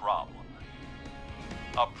have a problem.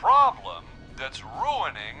 A problem that's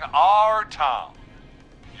ruining our town.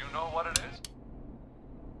 You know what it is?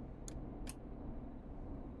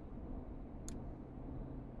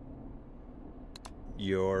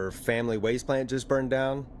 Your family waste plant just burned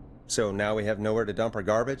down, so now we have nowhere to dump our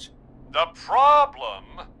garbage? The problem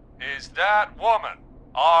is that woman,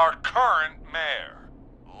 our current mayor,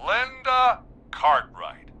 Linda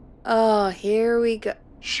Cartwright. Oh, here we go.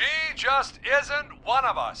 She just isn't one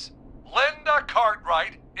of us. Linda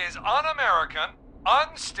Cartwright is un-American,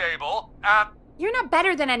 unstable, and... You're not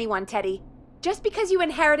better than anyone, Teddy. Just because you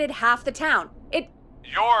inherited half the town,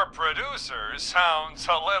 Your producer sounds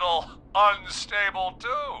a little unstable,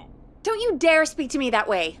 too. Don't you dare speak to me that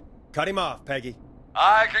way. Cut him off, Peggy.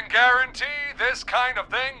 I can guarantee this kind of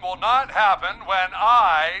thing will not happen when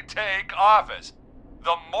I take office.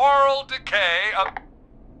 the moral decay of...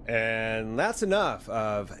 And that's enough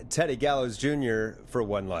of Teddy Gallows Jr. for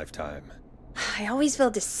one lifetime. I always feel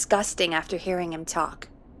disgusting after hearing him talk.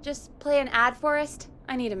 Just play an ad, Forrest?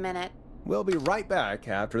 I need a minute. We'll be right back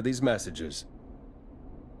after these messages.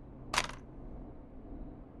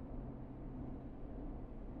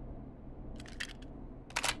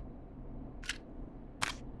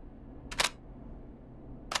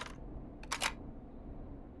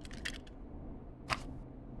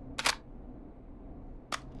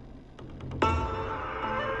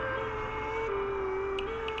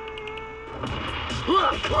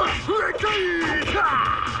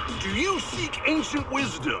 Do you seek ancient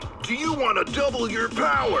wisdom? Do you want to double your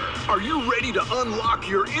power? Are you ready to unlock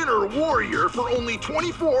your inner warrior for only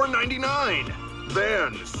 $24.99?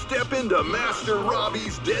 Then step into Master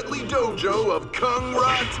Robbie's deadly dojo of Kung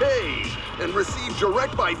Rate and receive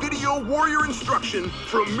direct by video warrior instruction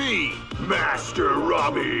from me, Master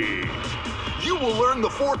Robbie. You will learn the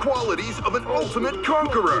 4 qualities of an ultimate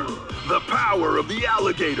conqueror. The power of the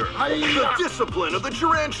alligator, the discipline of the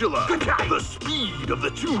tarantula, the speed of the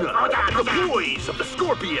tuna, the poise of the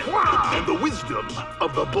scorpion, and the wisdom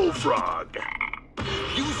of the bullfrog.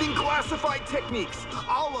 Using classified techniques,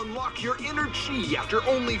 I'll unlock your inner chi after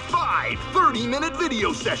only 5 30-minute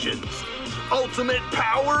video sessions. Ultimate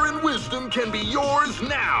power and wisdom can be yours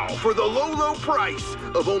now for the low price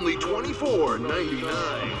of only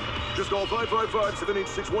 $24.99. Just call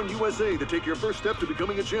 555-7861 USA to take your first step to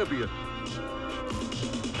becoming a champion.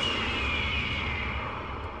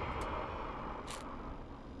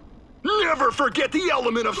 Never forget the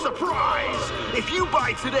element of surprise! If you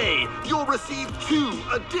buy today, you'll receive 2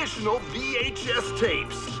 additional VHS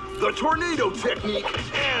tapes, the Tornado Technique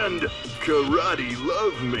and Karate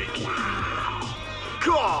Lovemaking.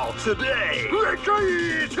 Call today!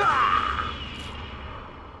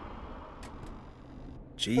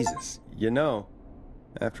 Jesus, you know,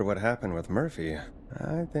 after what happened with Murphy,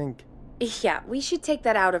 I think... Yeah, we should take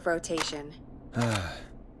that out of rotation.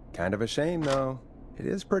 Kind of a shame, though. It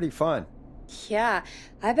is pretty fun. Yeah,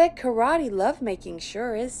 I bet karate lovemaking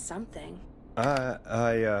sure is something.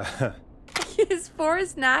 Is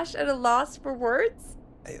Forrest Nash at a loss for words?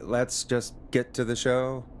 Let's just get to the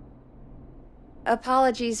show.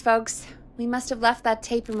 Apologies, folks. We must have left that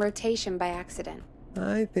tape in rotation by accident.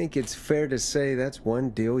 I think it's fair to say that's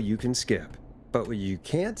one deal you can skip. But what you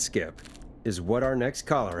can't skip is what our next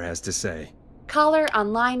caller has to say. Caller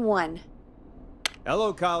on line 1.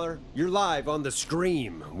 Hello, caller. You're live on the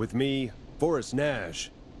stream with me, Forrest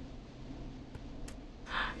Nash.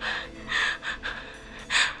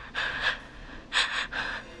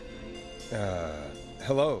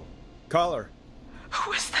 Hello, caller.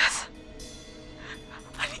 Who is this?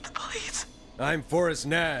 I need the police. I'm Forrest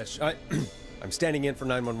Nash. I'm standing in for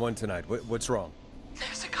 911 tonight. What's wrong?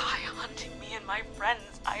 There's a guy hunting me and my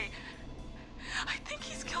friends. I think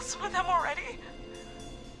he's killed some of them already.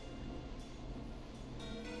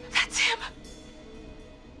 That's him.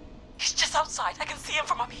 He's just outside. I can see him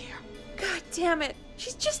from up here. God damn it.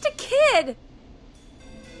 She's just a kid.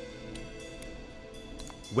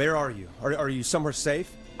 Where are you? Are you somewhere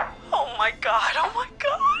safe? Oh my god. Oh my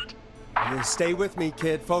god. Stay with me,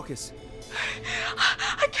 kid. Focus.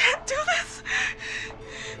 I can't do this.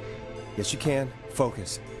 Yes, you can.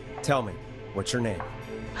 Focus. Tell me, what's your name?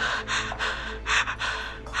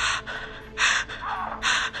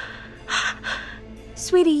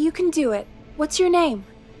 Sweetie, you can do it. What's your name?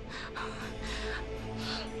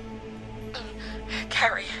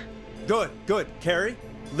 Carrie. Good. Carrie,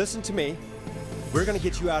 listen to me. We're gonna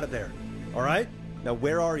get you out of there, all right? Now,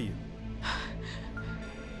 where are you?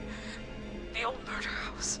 The old murder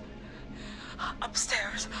house.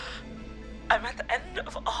 Upstairs. I'm at the end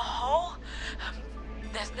of a hall.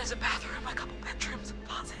 There's a bathroom, a couple bedrooms, a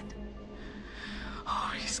closet.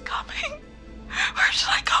 Oh, he's coming. Where should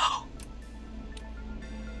I go?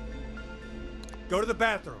 Go to the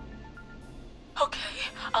bathroom. Okay,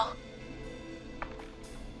 I'll...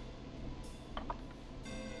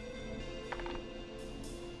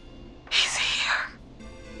 He's here.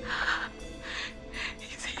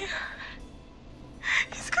 He's here.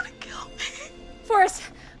 He's gonna kill me. Forrest,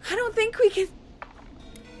 I don't think we can...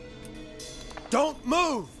 Don't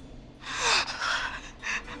move!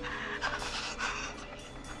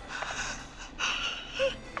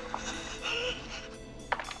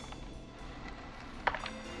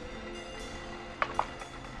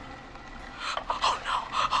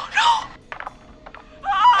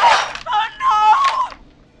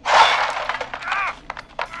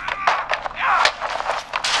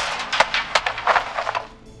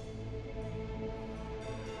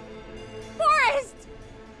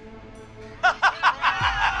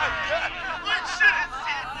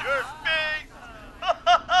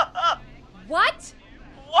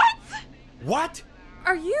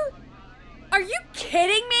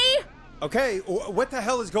 kidding me? Okay, what the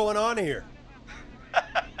hell is going on here?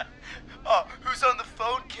 Oh, who's on the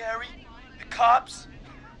phone, Carrie? The cops?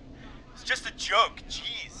 It's just a joke,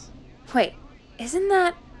 jeez. Wait, isn't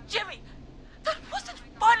that... Jimmy, that wasn't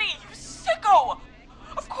funny, you sicko!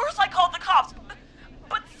 Of course I called the cops,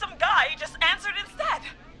 but some guy just answered instead.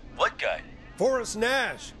 What guy? Forrest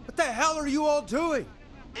Nash! What the hell are you all doing?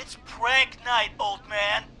 It's prank night, old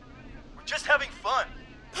man. We're just having fun.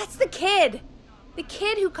 That's the kid! The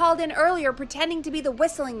kid who called in earlier pretending to be the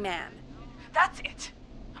whistling man. That's it.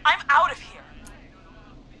 I'm out of here.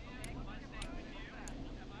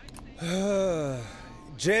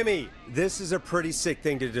 Jimmy, this is a pretty sick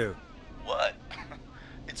thing to do. What?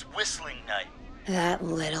 It's whistling night. That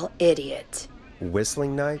little idiot.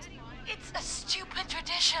 Whistling night? It's a stupid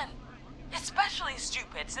tradition. Especially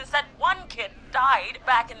stupid since that one kid died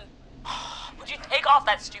back in... Would you take off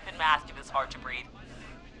that stupid mask if it's hard to breathe?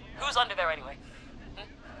 Who's under there anyway?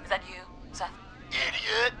 Is that you, Seth?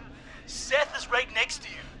 Idiot! Seth is right next to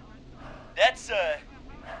you. That's,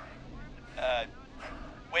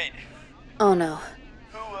 wait. Oh no.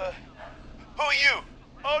 Who are you?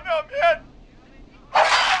 Oh no, man!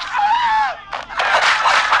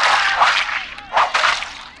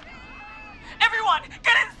 Everyone,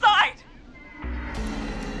 get inside!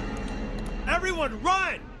 Everyone,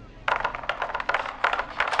 run! You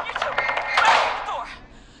two, barricade the door.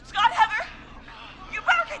 Scott, Heather, you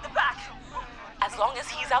barricade the back. As long as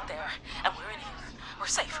he's out there and we're in here, we're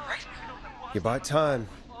safe, right? You bought time,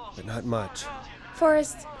 but not much.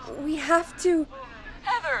 Forrest, we have to...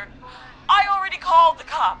 Heather, I already called the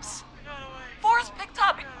cops. Forrest picked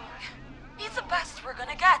up. He's the best we're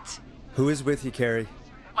gonna get. Who is with you, Carrie?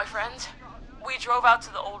 My friend, we drove out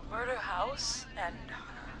to the old murder house and...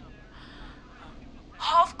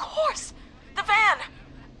 Oh, of course! The van!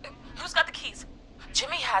 Who's got the keys?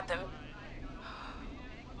 Jimmy had them.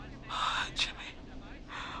 Jimmy.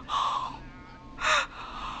 Oh.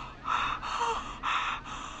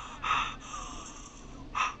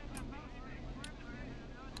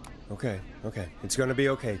 Okay. It's gonna be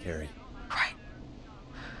okay, Carrie.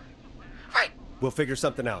 Right. We'll figure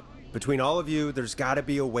something out. Between all of you, there's gotta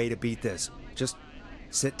be a way to beat this. Just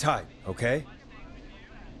sit tight, okay?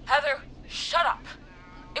 Heather, shut up.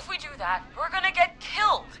 If we do that, we're gonna get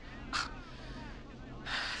killed. If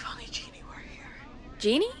only Jeannie were here.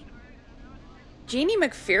 Jeannie? Jeannie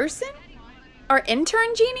McPherson? Our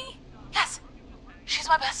intern Jeannie? Yes. She's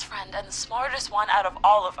my best friend and the smartest one out of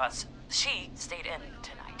all of us. She stayed in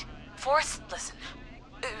tonight. Forrest, listen.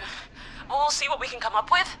 We'll see what we can come up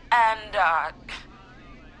with, and,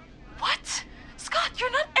 What? Scott, you're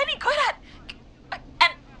not any good at...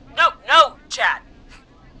 And... No, Chad.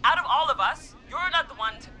 Out of all of us, you're not the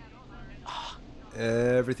one to...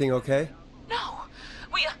 Everything okay? No.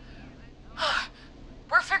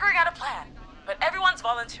 We're figuring out a plan, but everyone's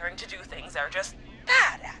volunteering to do things they're just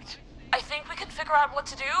bad at. I think we can figure out what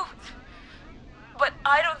to do, but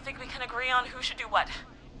I don't think we can agree on who should do what.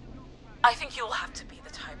 I think you'll have to be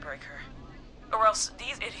the tiebreaker, or else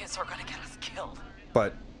these idiots are gonna get us killed.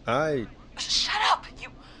 But Shut up, you...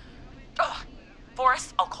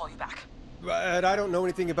 Forrest, I'll call you back. But I don't know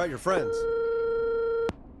anything about your friends.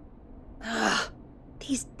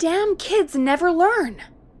 These damn kids never learn.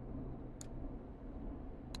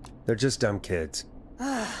 They're just dumb kids.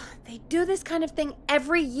 They do this kind of thing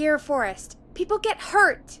every year, Forrest. People get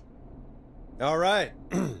hurt. All right,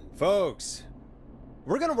 folks.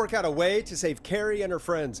 We're gonna work out a way to save Carrie and her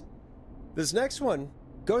friends. This next one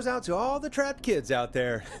goes out to all the trapped kids out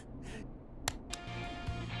there.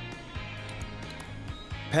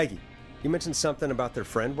 Peggy, you mentioned something about their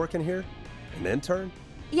friend working here? An intern?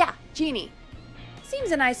 Yeah, Jeannie.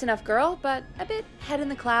 Seems a nice enough girl, but a bit head in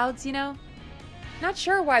the clouds, you know? Not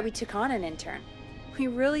sure why we took on an intern. We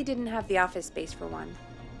really didn't have the office space for one.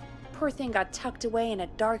 Poor thing got tucked away in a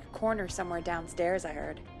dark corner somewhere downstairs, I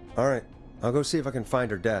heard. All right, I'll go see if I can find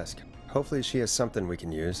her desk. Hopefully she has something we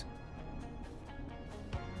can use.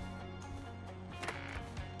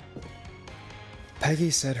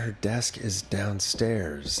 Peggy said her desk is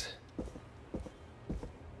downstairs.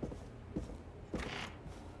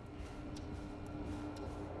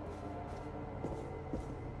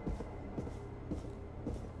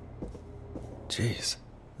 Jeez,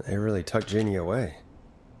 they really tucked Jeannie away.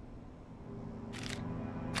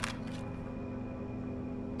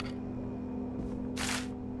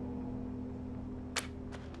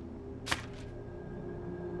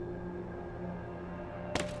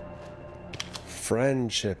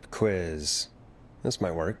 Friendship quiz. This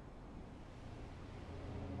might work.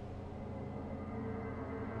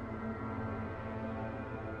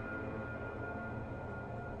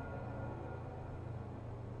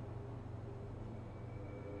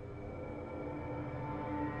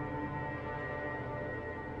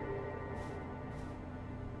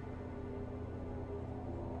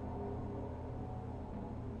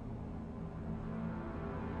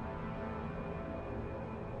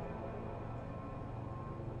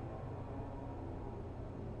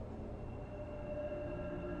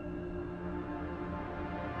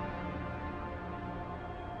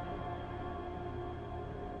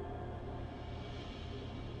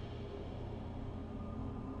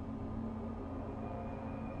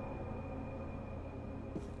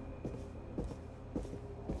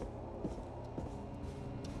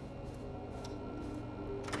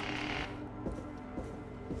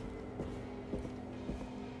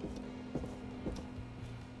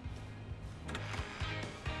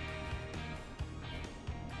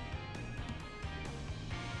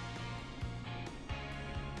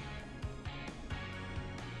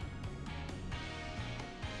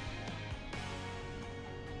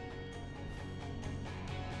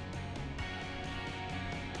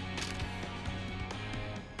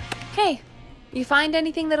 Hey, you find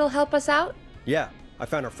anything that'll help us out? Yeah, I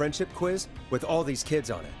found a friendship quiz with all these kids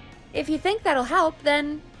on it. If you think that'll help,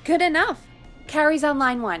 then good enough. Carrie's on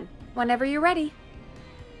line 1, whenever you're ready.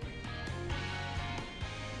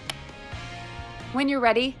 When you're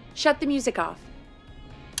ready, shut the music off.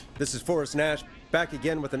 This is Forrest Nash, back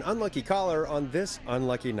again with an unlucky caller on this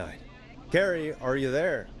unlucky night. Carrie, are you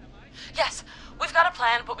there? Yes, we've got a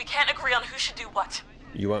plan, but we can't agree on who should do what.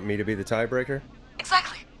 You want me to be the tiebreaker?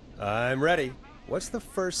 Exactly. I'm ready. What's the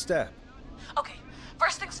first step? Okay,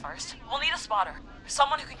 first things first, we'll need a spotter.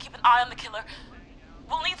 Someone who can keep an eye on the killer.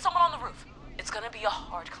 We'll need someone on the roof. It's gonna be a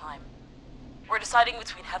hard climb. We're deciding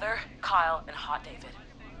between Heather, Kyle, and Hot David.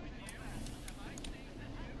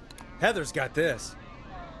 Heather's got this.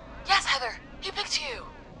 Yes, Heather, he picked you.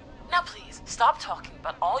 Now please, stop talking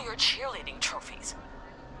about all your cheerleading trophies.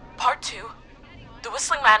 Part 2, the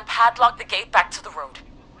Whistling Man padlocked the gate back to the road.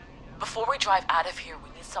 Before we drive out of here, we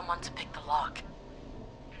need someone to pick the lock.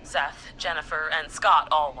 Seth, Jennifer, and Scott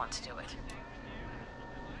all want to do it.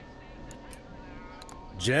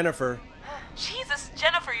 Jennifer. Jesus,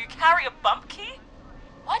 Jennifer, you carry a bump key?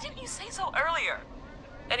 Why didn't you say so earlier?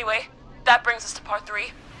 Anyway, that brings us to part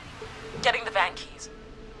 3, getting the van keys.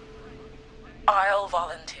 I'll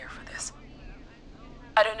volunteer for this.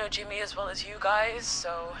 I don't know Jimmy as well as you guys,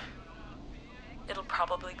 so it'll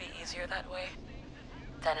probably be easier that way.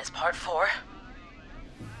 Then it's part 4.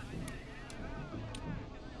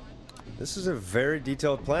 This is a very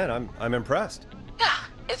detailed plan. I'm impressed. Yeah,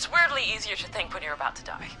 it's weirdly easier to think when you're about to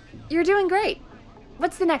die. You're doing great.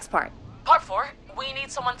 What's the next part? Part 4, we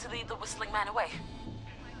need someone to lead the Whistling Man away.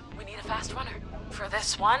 We need a fast runner. For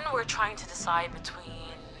this one, we're trying to decide between...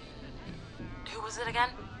 Who was it again?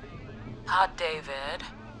 Hot David,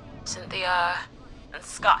 Cynthia, and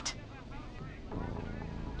Scott.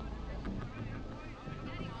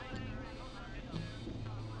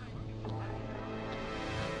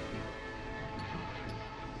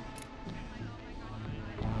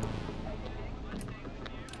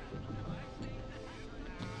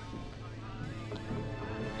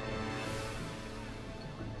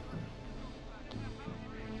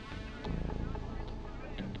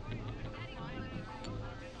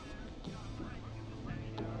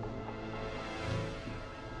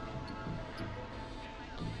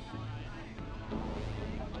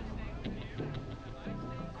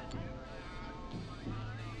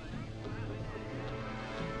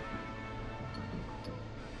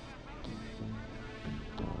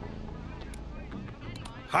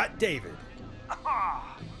 Hot David.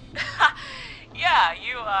 Yeah,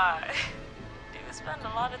 you, do spend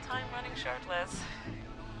a lot of time running shirtless.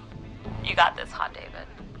 You got this, Hot David.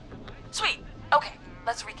 Sweet. Okay,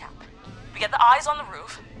 let's recap. We get the eyes on the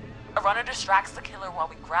roof. A runner distracts the killer while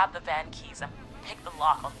we grab the van keys and pick the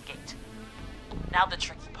lock on the gate. Now the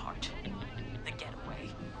tricky part. The getaway.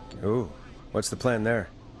 Ooh, what's the plan there?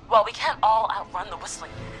 Well, we can't all outrun the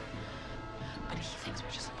Whistling Man. But he thinks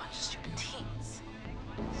we're just a bunch of stupid teens.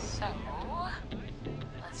 So,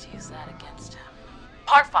 let's use that against him.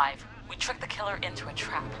 Part 5. We trick the killer into a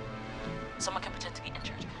trap. Someone can pretend to be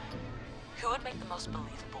injured. Who would make the most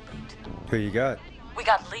believable bait? Who you got? We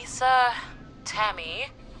got Lisa, Tammy,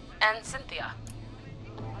 and Cynthia.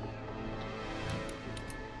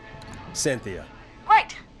 Cynthia.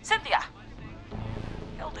 Right, Cynthia.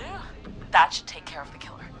 He'll do. That should take care of the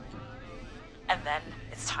killer. And then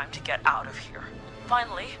it's time to get out of here.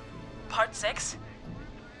 Finally, part 6.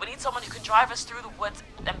 We need someone who can drive us through the woods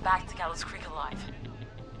and back to Gallows Creek alive.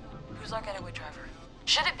 Who's our getaway driver?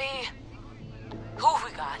 Should it be... Who have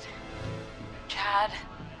we got? Chad,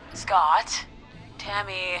 Scott,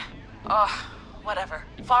 Tammy, whatever.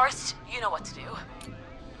 Forrest, you know what to do.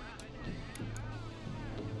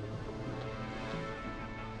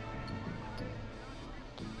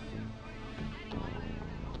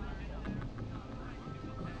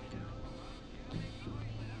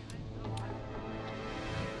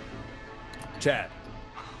 Chad.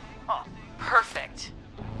 Perfect.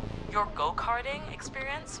 Your go-karting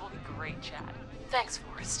experience will be great, Chad. Thanks,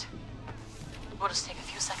 Forrest. We'll just take a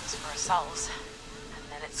few seconds for ourselves,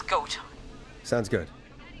 and then it's go time. Sounds good.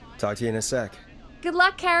 Talk to you in a sec. Good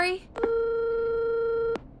luck, Carrie.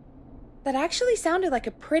 That actually sounded like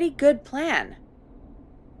a pretty good plan.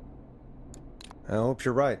 I hope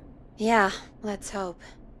you're right. Yeah, let's hope.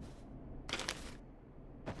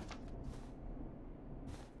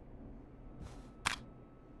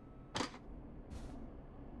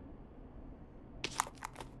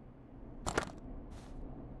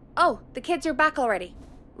 Oh, the kids are back already.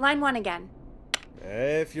 Line 1 again.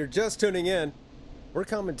 If you're just tuning in, we're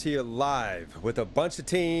coming to you live with a bunch of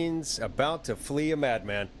teens about to flee a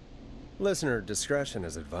madman. Listener discretion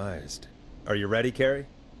is advised. Are you ready, Carrie?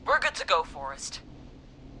 We're good to go, Forrest.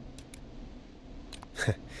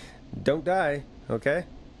 Don't die, okay?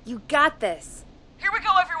 You got this. Here we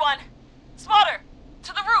go, everyone. Spotter,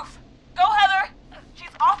 to the roof. Go, Heather.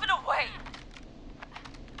 She's off and away.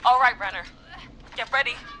 All right, Renner. Get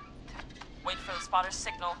ready. Wait for the spotter's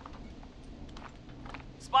signal.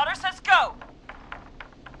 Spotter says go.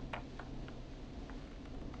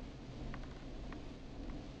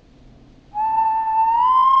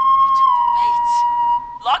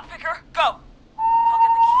 Lockpicker, go! I'll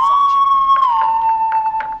get the keys off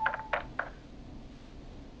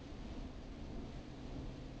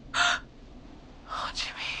Jimmy. Oh,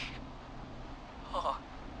 Jimmy.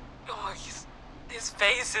 Oh, his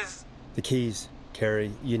face is... The keys,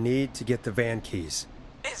 Carrie. You need to get the van keys.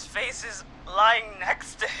 His face is lying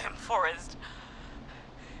next to him, Forrest.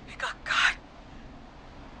 He got cut.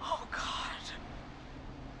 Oh, God.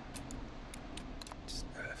 Just,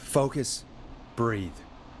 focus. Breathe.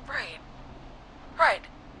 Right.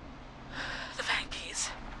 The van keys.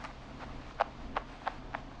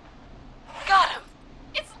 Got him.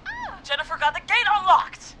 It's Jennifer got the gate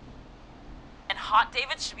unlocked. And Hot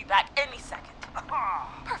David should be back any second.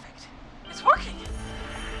 Perfect. It's working.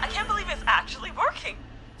 I can't believe it's actually working.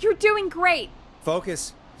 You're doing great.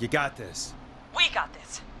 Focus. You got this. We got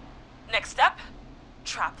this. Next step,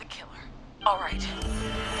 trap the killer. All right.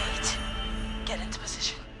 Wait. Get into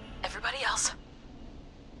position. Everybody else,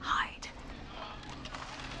 hide.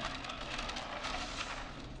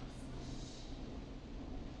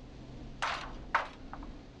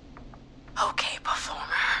 Okay,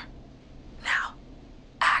 performer. Now,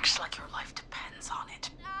 act like your life depends on it.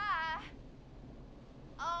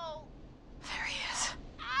 Oh. There he is.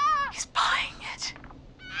 He's buying it.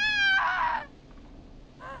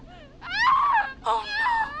 Oh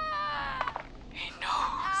no. He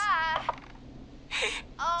knows.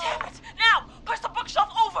 Damn it! Now! Push the bookshelf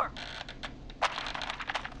over!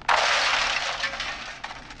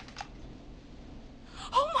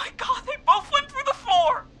 Oh my god, they both went through the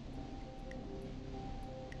floor!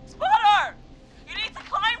 Spotter! You need to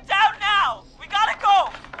climb down now! We gotta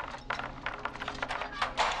go!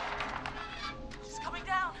 She's coming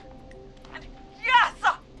down. And yes!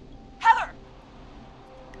 Heather!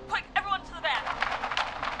 Quick, everyone to the van.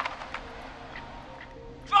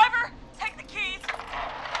 Driver, take the keys.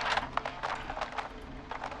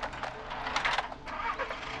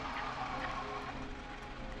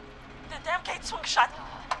 The damn gate swung shut.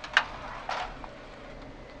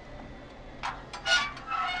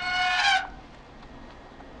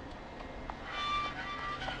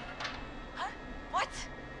 Huh? What?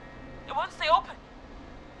 It won't stay open.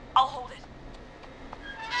 I'll hold it.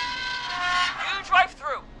 You drive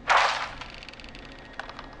through.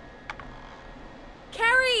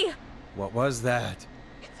 Carrie! What was that?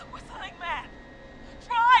 It's a whistling man.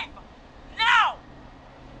 Drive! Now!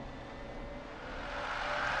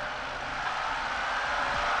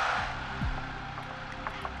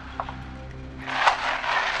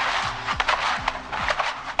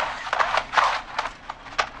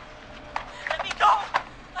 Let me go!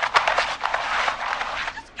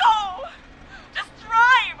 Just go! Just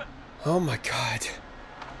drive! Oh my god.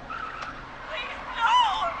 Please,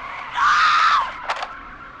 no! No!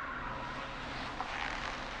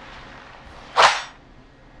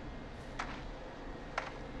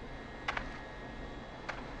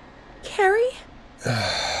 Carrie?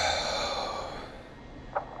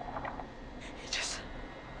 He just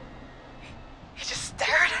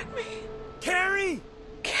stared at me. Carrie!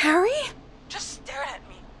 Carrie? Just stared at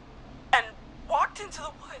me and walked into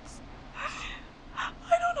the woods. I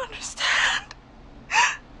don't understand.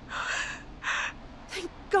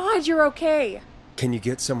 Thank God you're okay. Can you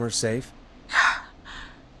get somewhere safe?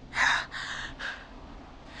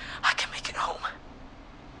 I can make it home.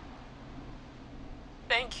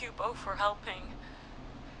 Thank you both for helping.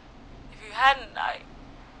 If you hadn't,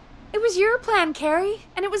 It was your plan, Carrie,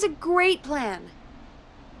 and it was a great plan.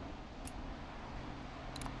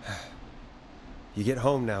 You get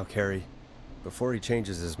home now, Carrie, before he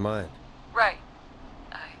changes his mind. Right.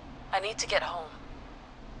 I need to get home.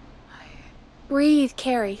 Breathe,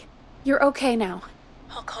 Carrie. You're okay now.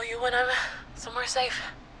 I'll call you when I'm somewhere safe.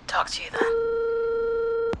 Talk to you then.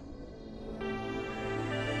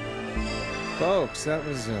 Folks, that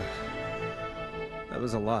was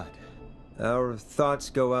a lot. Our thoughts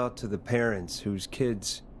go out to the parents whose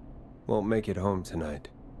kids won't make it home tonight.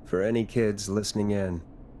 For any kids listening in,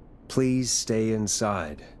 please stay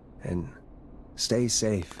inside and stay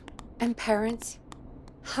safe. And parents,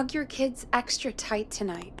 hug your kids extra tight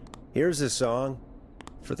tonight. Here's a song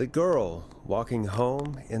for the girl walking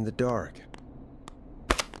home in the dark.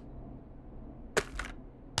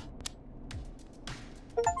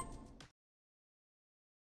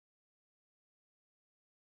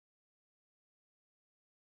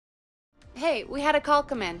 Hey, we had a call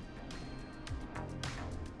come in.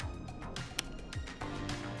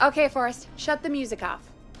 Okay, Forrest, shut the music off.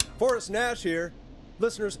 Forrest Nash here.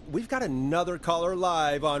 Listeners, we've got another caller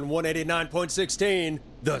live on 189.16,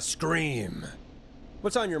 The Scream.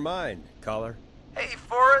 What's on your mind, caller? Hey,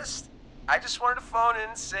 Forrest. I just wanted to phone in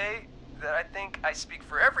and say that I think I speak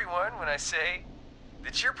for everyone when I say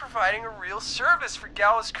that you're providing a real service for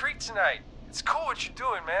Gallows Creek tonight. It's cool what you're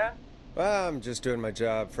doing, man. Well, I'm just doing my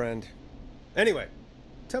job, friend. Anyway,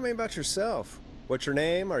 tell me about yourself. What's your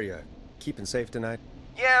name? Are you keeping safe tonight?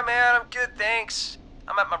 Yeah, man, I'm good, thanks.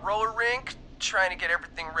 I'm at my roller rink, trying to get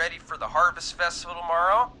everything ready for the Harvest Festival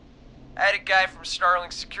tomorrow. I had a guy from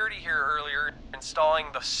Starling Security here earlier installing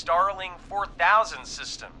the Starling 4000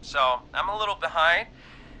 system, so I'm a little behind.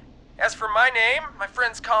 As for my name, my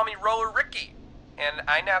friends call me Roller Ricky, and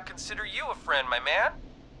I now consider you a friend, my man.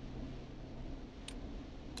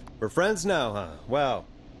 We're friends now, huh? Well,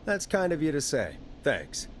 that's kind of you to say.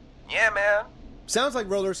 Thanks. Yeah, man. Sounds like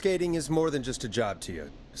roller skating is more than just a job to you.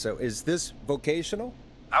 So is this vocational?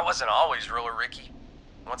 I wasn't always Roller Ricky.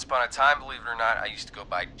 Once upon a time, believe it or not, I used to go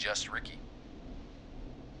by just Ricky.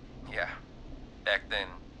 Yeah, back then,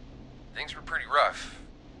 things were pretty rough.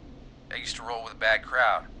 I used to roll with a bad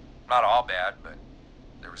crowd. Not all bad, but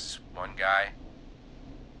there was one guy.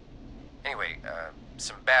 Anyway,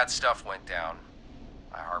 some bad stuff went down.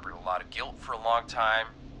 I harbored a lot of guilt for a long time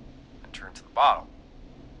and turned to the bottle.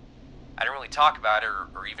 I didn't really talk about it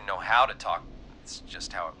or even know how to talk. It's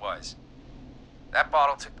just how it was. That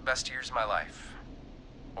bottle took the best years of my life.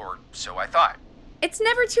 Or so I thought. It's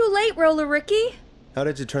never too late, Roller Ricky. How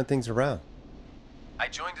did you turn things around? I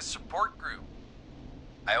joined a support group.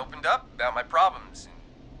 I opened up about my problems, and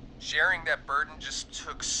sharing that burden just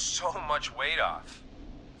took so much weight off.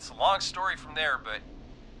 It's a long story from there, but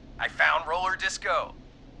I found roller disco.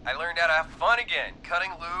 I learned how to have fun again,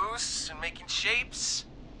 cutting loose and making shapes.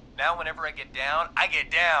 Now whenever I get down, I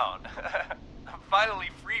get down. I'm finally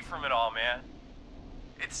free from it all, man.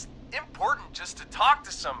 It's important just to talk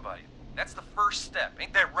to somebody. That's the first step.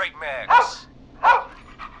 Ain't that right, Max? Aw,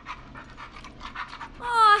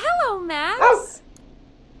 hello, Max.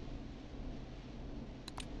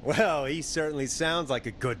 Well, he certainly sounds like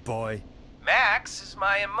a good boy. Max is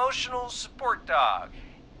my emotional support dog.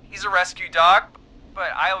 He's a rescue dog,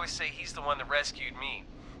 but I always say he's the one that rescued me.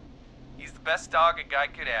 He's the best dog a guy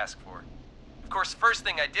could ask for. Of course, the first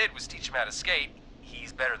thing I did was teach him how to skate.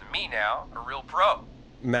 He's better than me now, a real pro.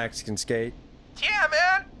 Max can skate? Yeah,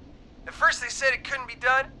 man. At first they said it couldn't be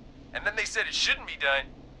done, and then they said it shouldn't be done.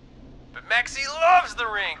 But Maxie loves the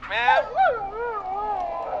rink, man.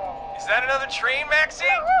 Is that another train, Maxie?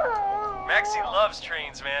 Maxie loves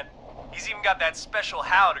trains, man. He's even got that special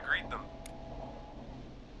how to greet them.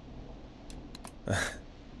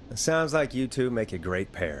 It sounds like you two make a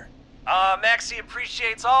great pair. Maxie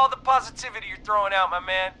appreciates all the positivity you're throwing out, my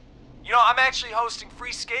man. You know, I'm actually hosting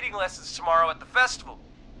free skating lessons tomorrow at the festival.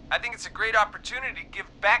 I think it's a great opportunity to give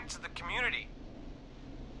back to the community.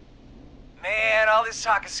 Man, all this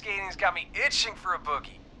talk of skating's got me itching for a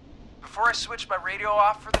boogie. Before I switch my radio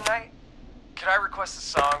off for the night, could I request a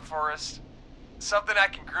song, Forrest? Something I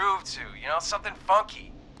can groove to, you know, something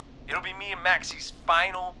funky. It'll be me and Maxie's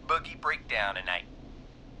final boogie breakdown tonight.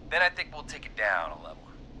 Then I think we'll take it down a level.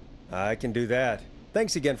 I can do that.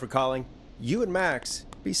 Thanks again for calling. You and Max,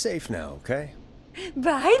 be safe now, okay?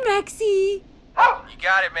 Bye, Maxie. You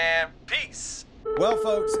got it, man. Peace. Well,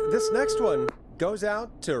 folks, this next one goes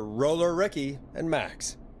out to Roller Ricky and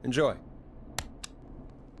Max. Enjoy.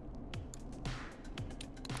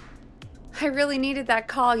 I really needed that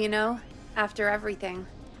call, you know, after everything.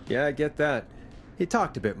 Yeah, I get that. He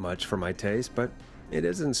talked a bit much for my taste, but it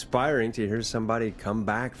is inspiring to hear somebody come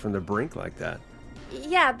back from the brink like that.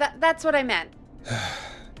 Yeah, that's what I meant.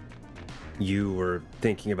 You were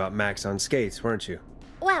thinking about Max on skates, weren't you?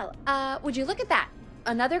 Well, would you look at that?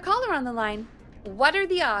 Another caller on the line. What are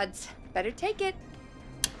the odds? Better take it.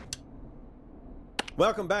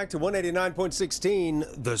 Welcome back to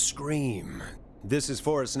 189.16, The Scream. This is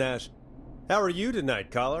Forrest Nash. How are you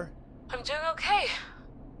tonight, caller? I'm doing okay.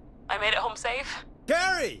 I made it home safe.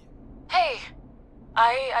 Gary! Hey,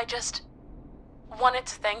 I just wanted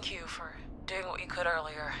to thank you for doing what you could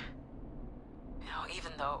earlier. You know,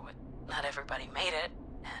 even though not everybody made it,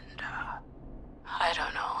 and, I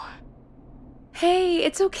don't know. Hey,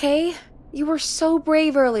 it's okay. You were so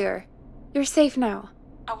brave earlier. You're safe now.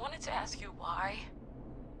 I wanted to ask you why.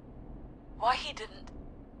 Why he didn't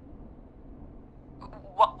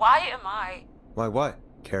Why am I... Why what,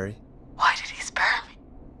 Carrie? Why did he spare me?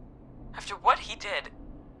 After what he did,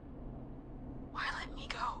 why let me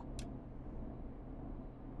go?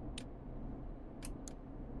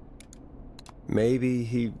 Maybe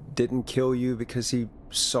he didn't kill you because he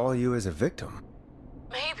saw you as a victim.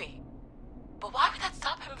 Maybe. But why would that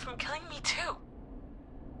stop him from killing me too?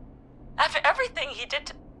 After everything he did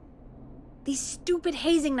to... These stupid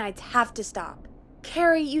hazing nights have to stop.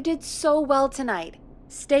 Carrie, you did so well tonight.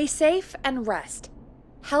 Stay safe and rest.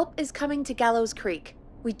 Help is coming to Gallows Creek.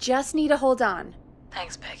 We just need to hold on.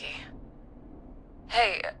 Thanks, Peggy.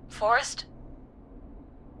 Hey, Forrest?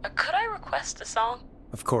 Could I request a song?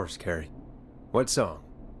 Of course, Carrie. What song?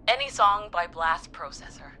 Any song by Blast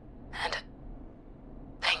Processor. And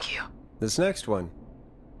thank you. This next one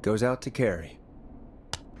goes out to Carrie.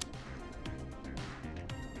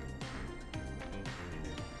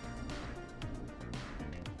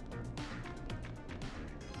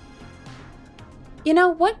 You know,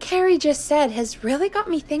 what Carrie just said has really got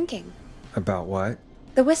me thinking. About what?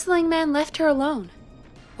 The whistling man left her alone.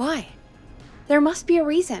 Why? There must be a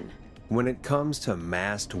reason. When it comes to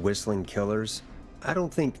masked whistling killers, I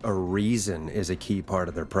don't think a reason is a key part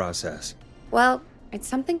of their process. Well, it's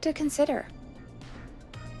something to consider.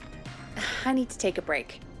 I need to take a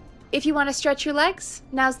break. If you want to stretch your legs,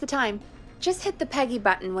 now's the time. Just hit the Peggy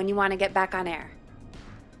button when you want to get back on air.